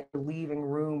 so that you're leaving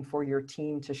room for your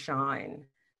team to shine.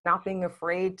 Not being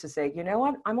afraid to say, you know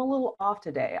what, I'm a little off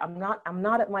today. I'm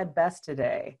not at my best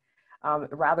today.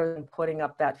 Rather than putting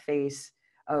up that face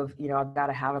of, I've got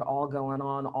to have it all going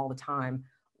on all the time.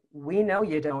 We know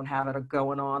you don't have it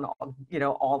going on,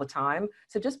 all the time.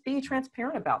 So just be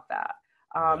transparent about that.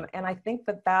 And I think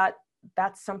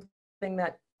that's something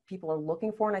that people are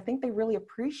looking for. And I think they really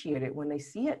appreciate it when they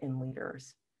see it in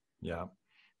leaders. Yeah.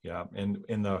 Yeah. And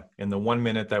in the 1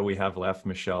 minute that we have left,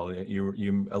 Michelle,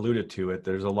 you alluded to it.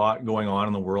 There's a lot going on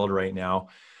in the world right now.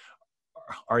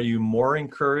 Are you more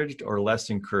encouraged or less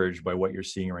encouraged by what you're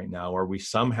seeing right now? Are we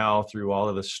somehow, through all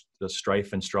of the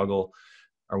strife and struggle,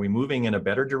 are we moving in a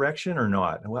better direction or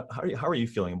not? How are you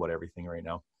feeling about everything right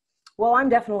now? Well, I'm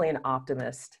definitely an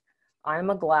optimist. I'm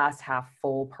a glass half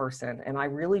full person. And I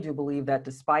really do believe that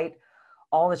despite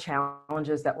all the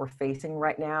challenges that we're facing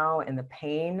right now and the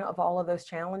pain of all of those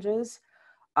challenges,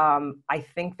 I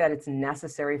think that it's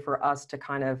necessary for us to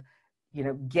kind of,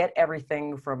 get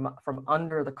everything from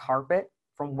under the carpet,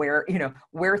 from where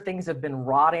things have been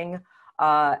rotting.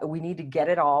 We need to get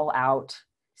it all out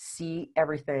see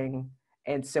everything.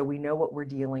 And so we know what we're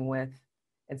dealing with.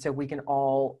 And so we can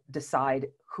all decide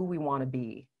who we want to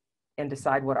be and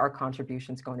decide what our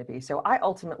contribution is going to be. So I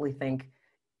ultimately think,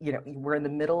 you know, we're in the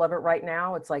middle of it right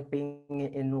now. It's like being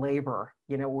in labor,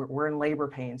 you know, we're in labor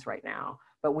pains right now,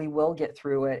 but we will get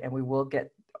through it, and we will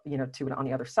get, you know, to it on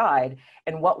the other side.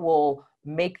 And what will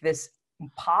make this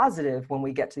positive when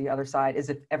we get to the other side is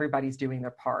if everybody's doing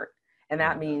their part. And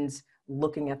that means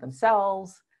looking at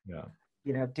themselves,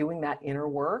 you know, doing that inner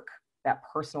work, that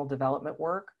personal development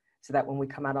work, so that when we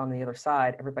come out on the other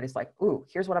side, everybody's like, ooh,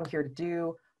 here's what I'm here to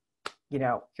do. You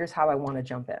know, here's how I want to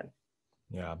jump in.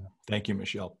 Yeah. Thank you,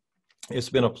 Michelle. It's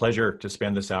been a pleasure to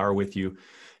spend this hour with you,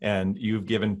 and you've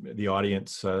given the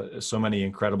audience so many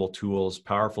incredible tools,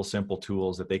 powerful, simple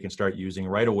tools that they can start using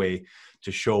right away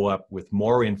to show up with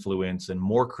more influence and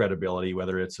more credibility,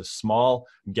 whether it's a small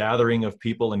gathering of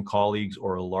people and colleagues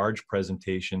or a large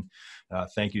presentation.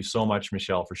 Thank you so much,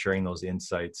 Michelle, for sharing those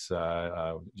insights.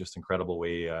 Just incredible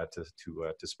way to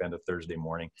spend a Thursday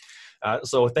morning.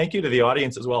 So thank you to the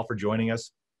audience as well for joining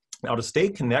us. Now, to stay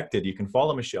connected, you can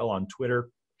follow Michelle on Twitter.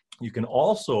 You can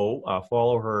also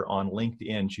follow her on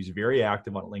LinkedIn. She's very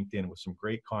active on LinkedIn with some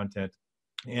great content.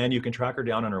 And you can track her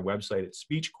down on her website at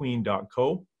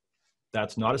speechqueen.co.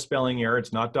 That's not a spelling error.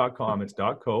 It's not .com. It's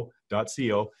 .co.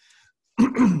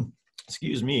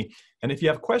 Excuse me. And if you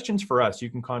have questions for us, you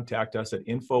can contact us at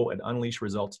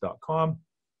info@unleashresults.com.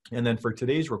 And then for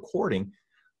today's recording,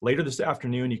 later this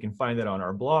afternoon, you can find that on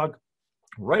our blog,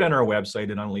 right on our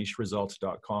website at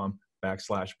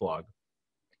unleashresults.com/blog.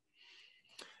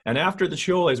 And after the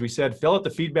show, as we said, fill out the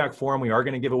feedback form. We are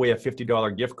going to give away a $50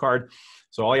 gift card.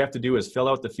 So all you have to do is fill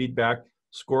out the feedback,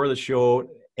 score the show,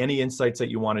 any insights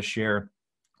that you want to share.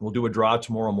 We'll do a draw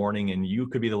tomorrow morning, and you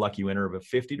could be the lucky winner of a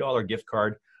 $50 gift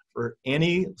card for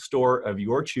any store of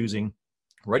your choosing,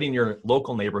 right in your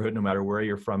local neighborhood, no matter where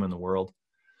you're from in the world.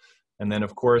 And then,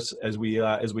 of course, as we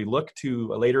look to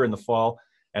later in the fall,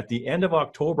 at the end of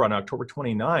October, on October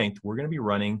 29th, we're going to be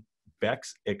running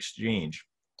Beck's Exchange,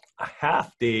 a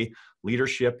half-day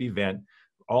leadership event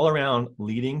all around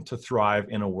leading to thrive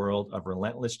in a world of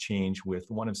relentless change, with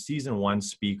one of season 1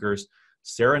 speakers,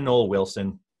 Sarah Noel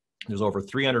Wilson. There's over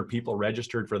 300 people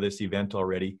registered for this event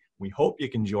already. We hope you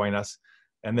can join us.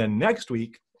 And then next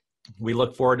week, we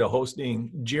look forward to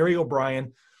hosting Jerry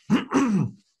O'Brien,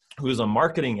 who's a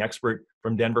marketing expert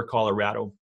from Denver,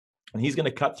 Colorado. And he's going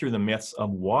to cut through the myths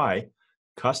of why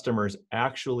customers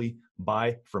actually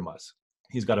buy from us.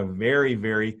 He's got a very,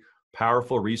 very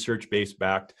powerful research-based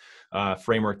backed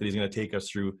framework that he's going to take us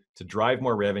through to drive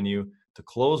more revenue, to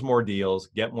close more deals,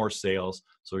 get more sales.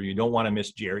 So you don't want to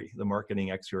miss Jerry, the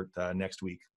marketing expert, next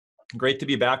week. Great to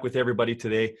be back with everybody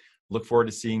today. Look forward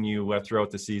to seeing you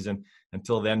throughout the season.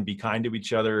 Until then, be kind to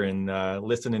each other and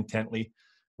listen intently.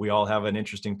 We all have an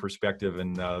interesting perspective,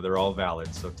 and they're all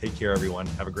valid. So take care, everyone.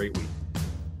 Have a great week.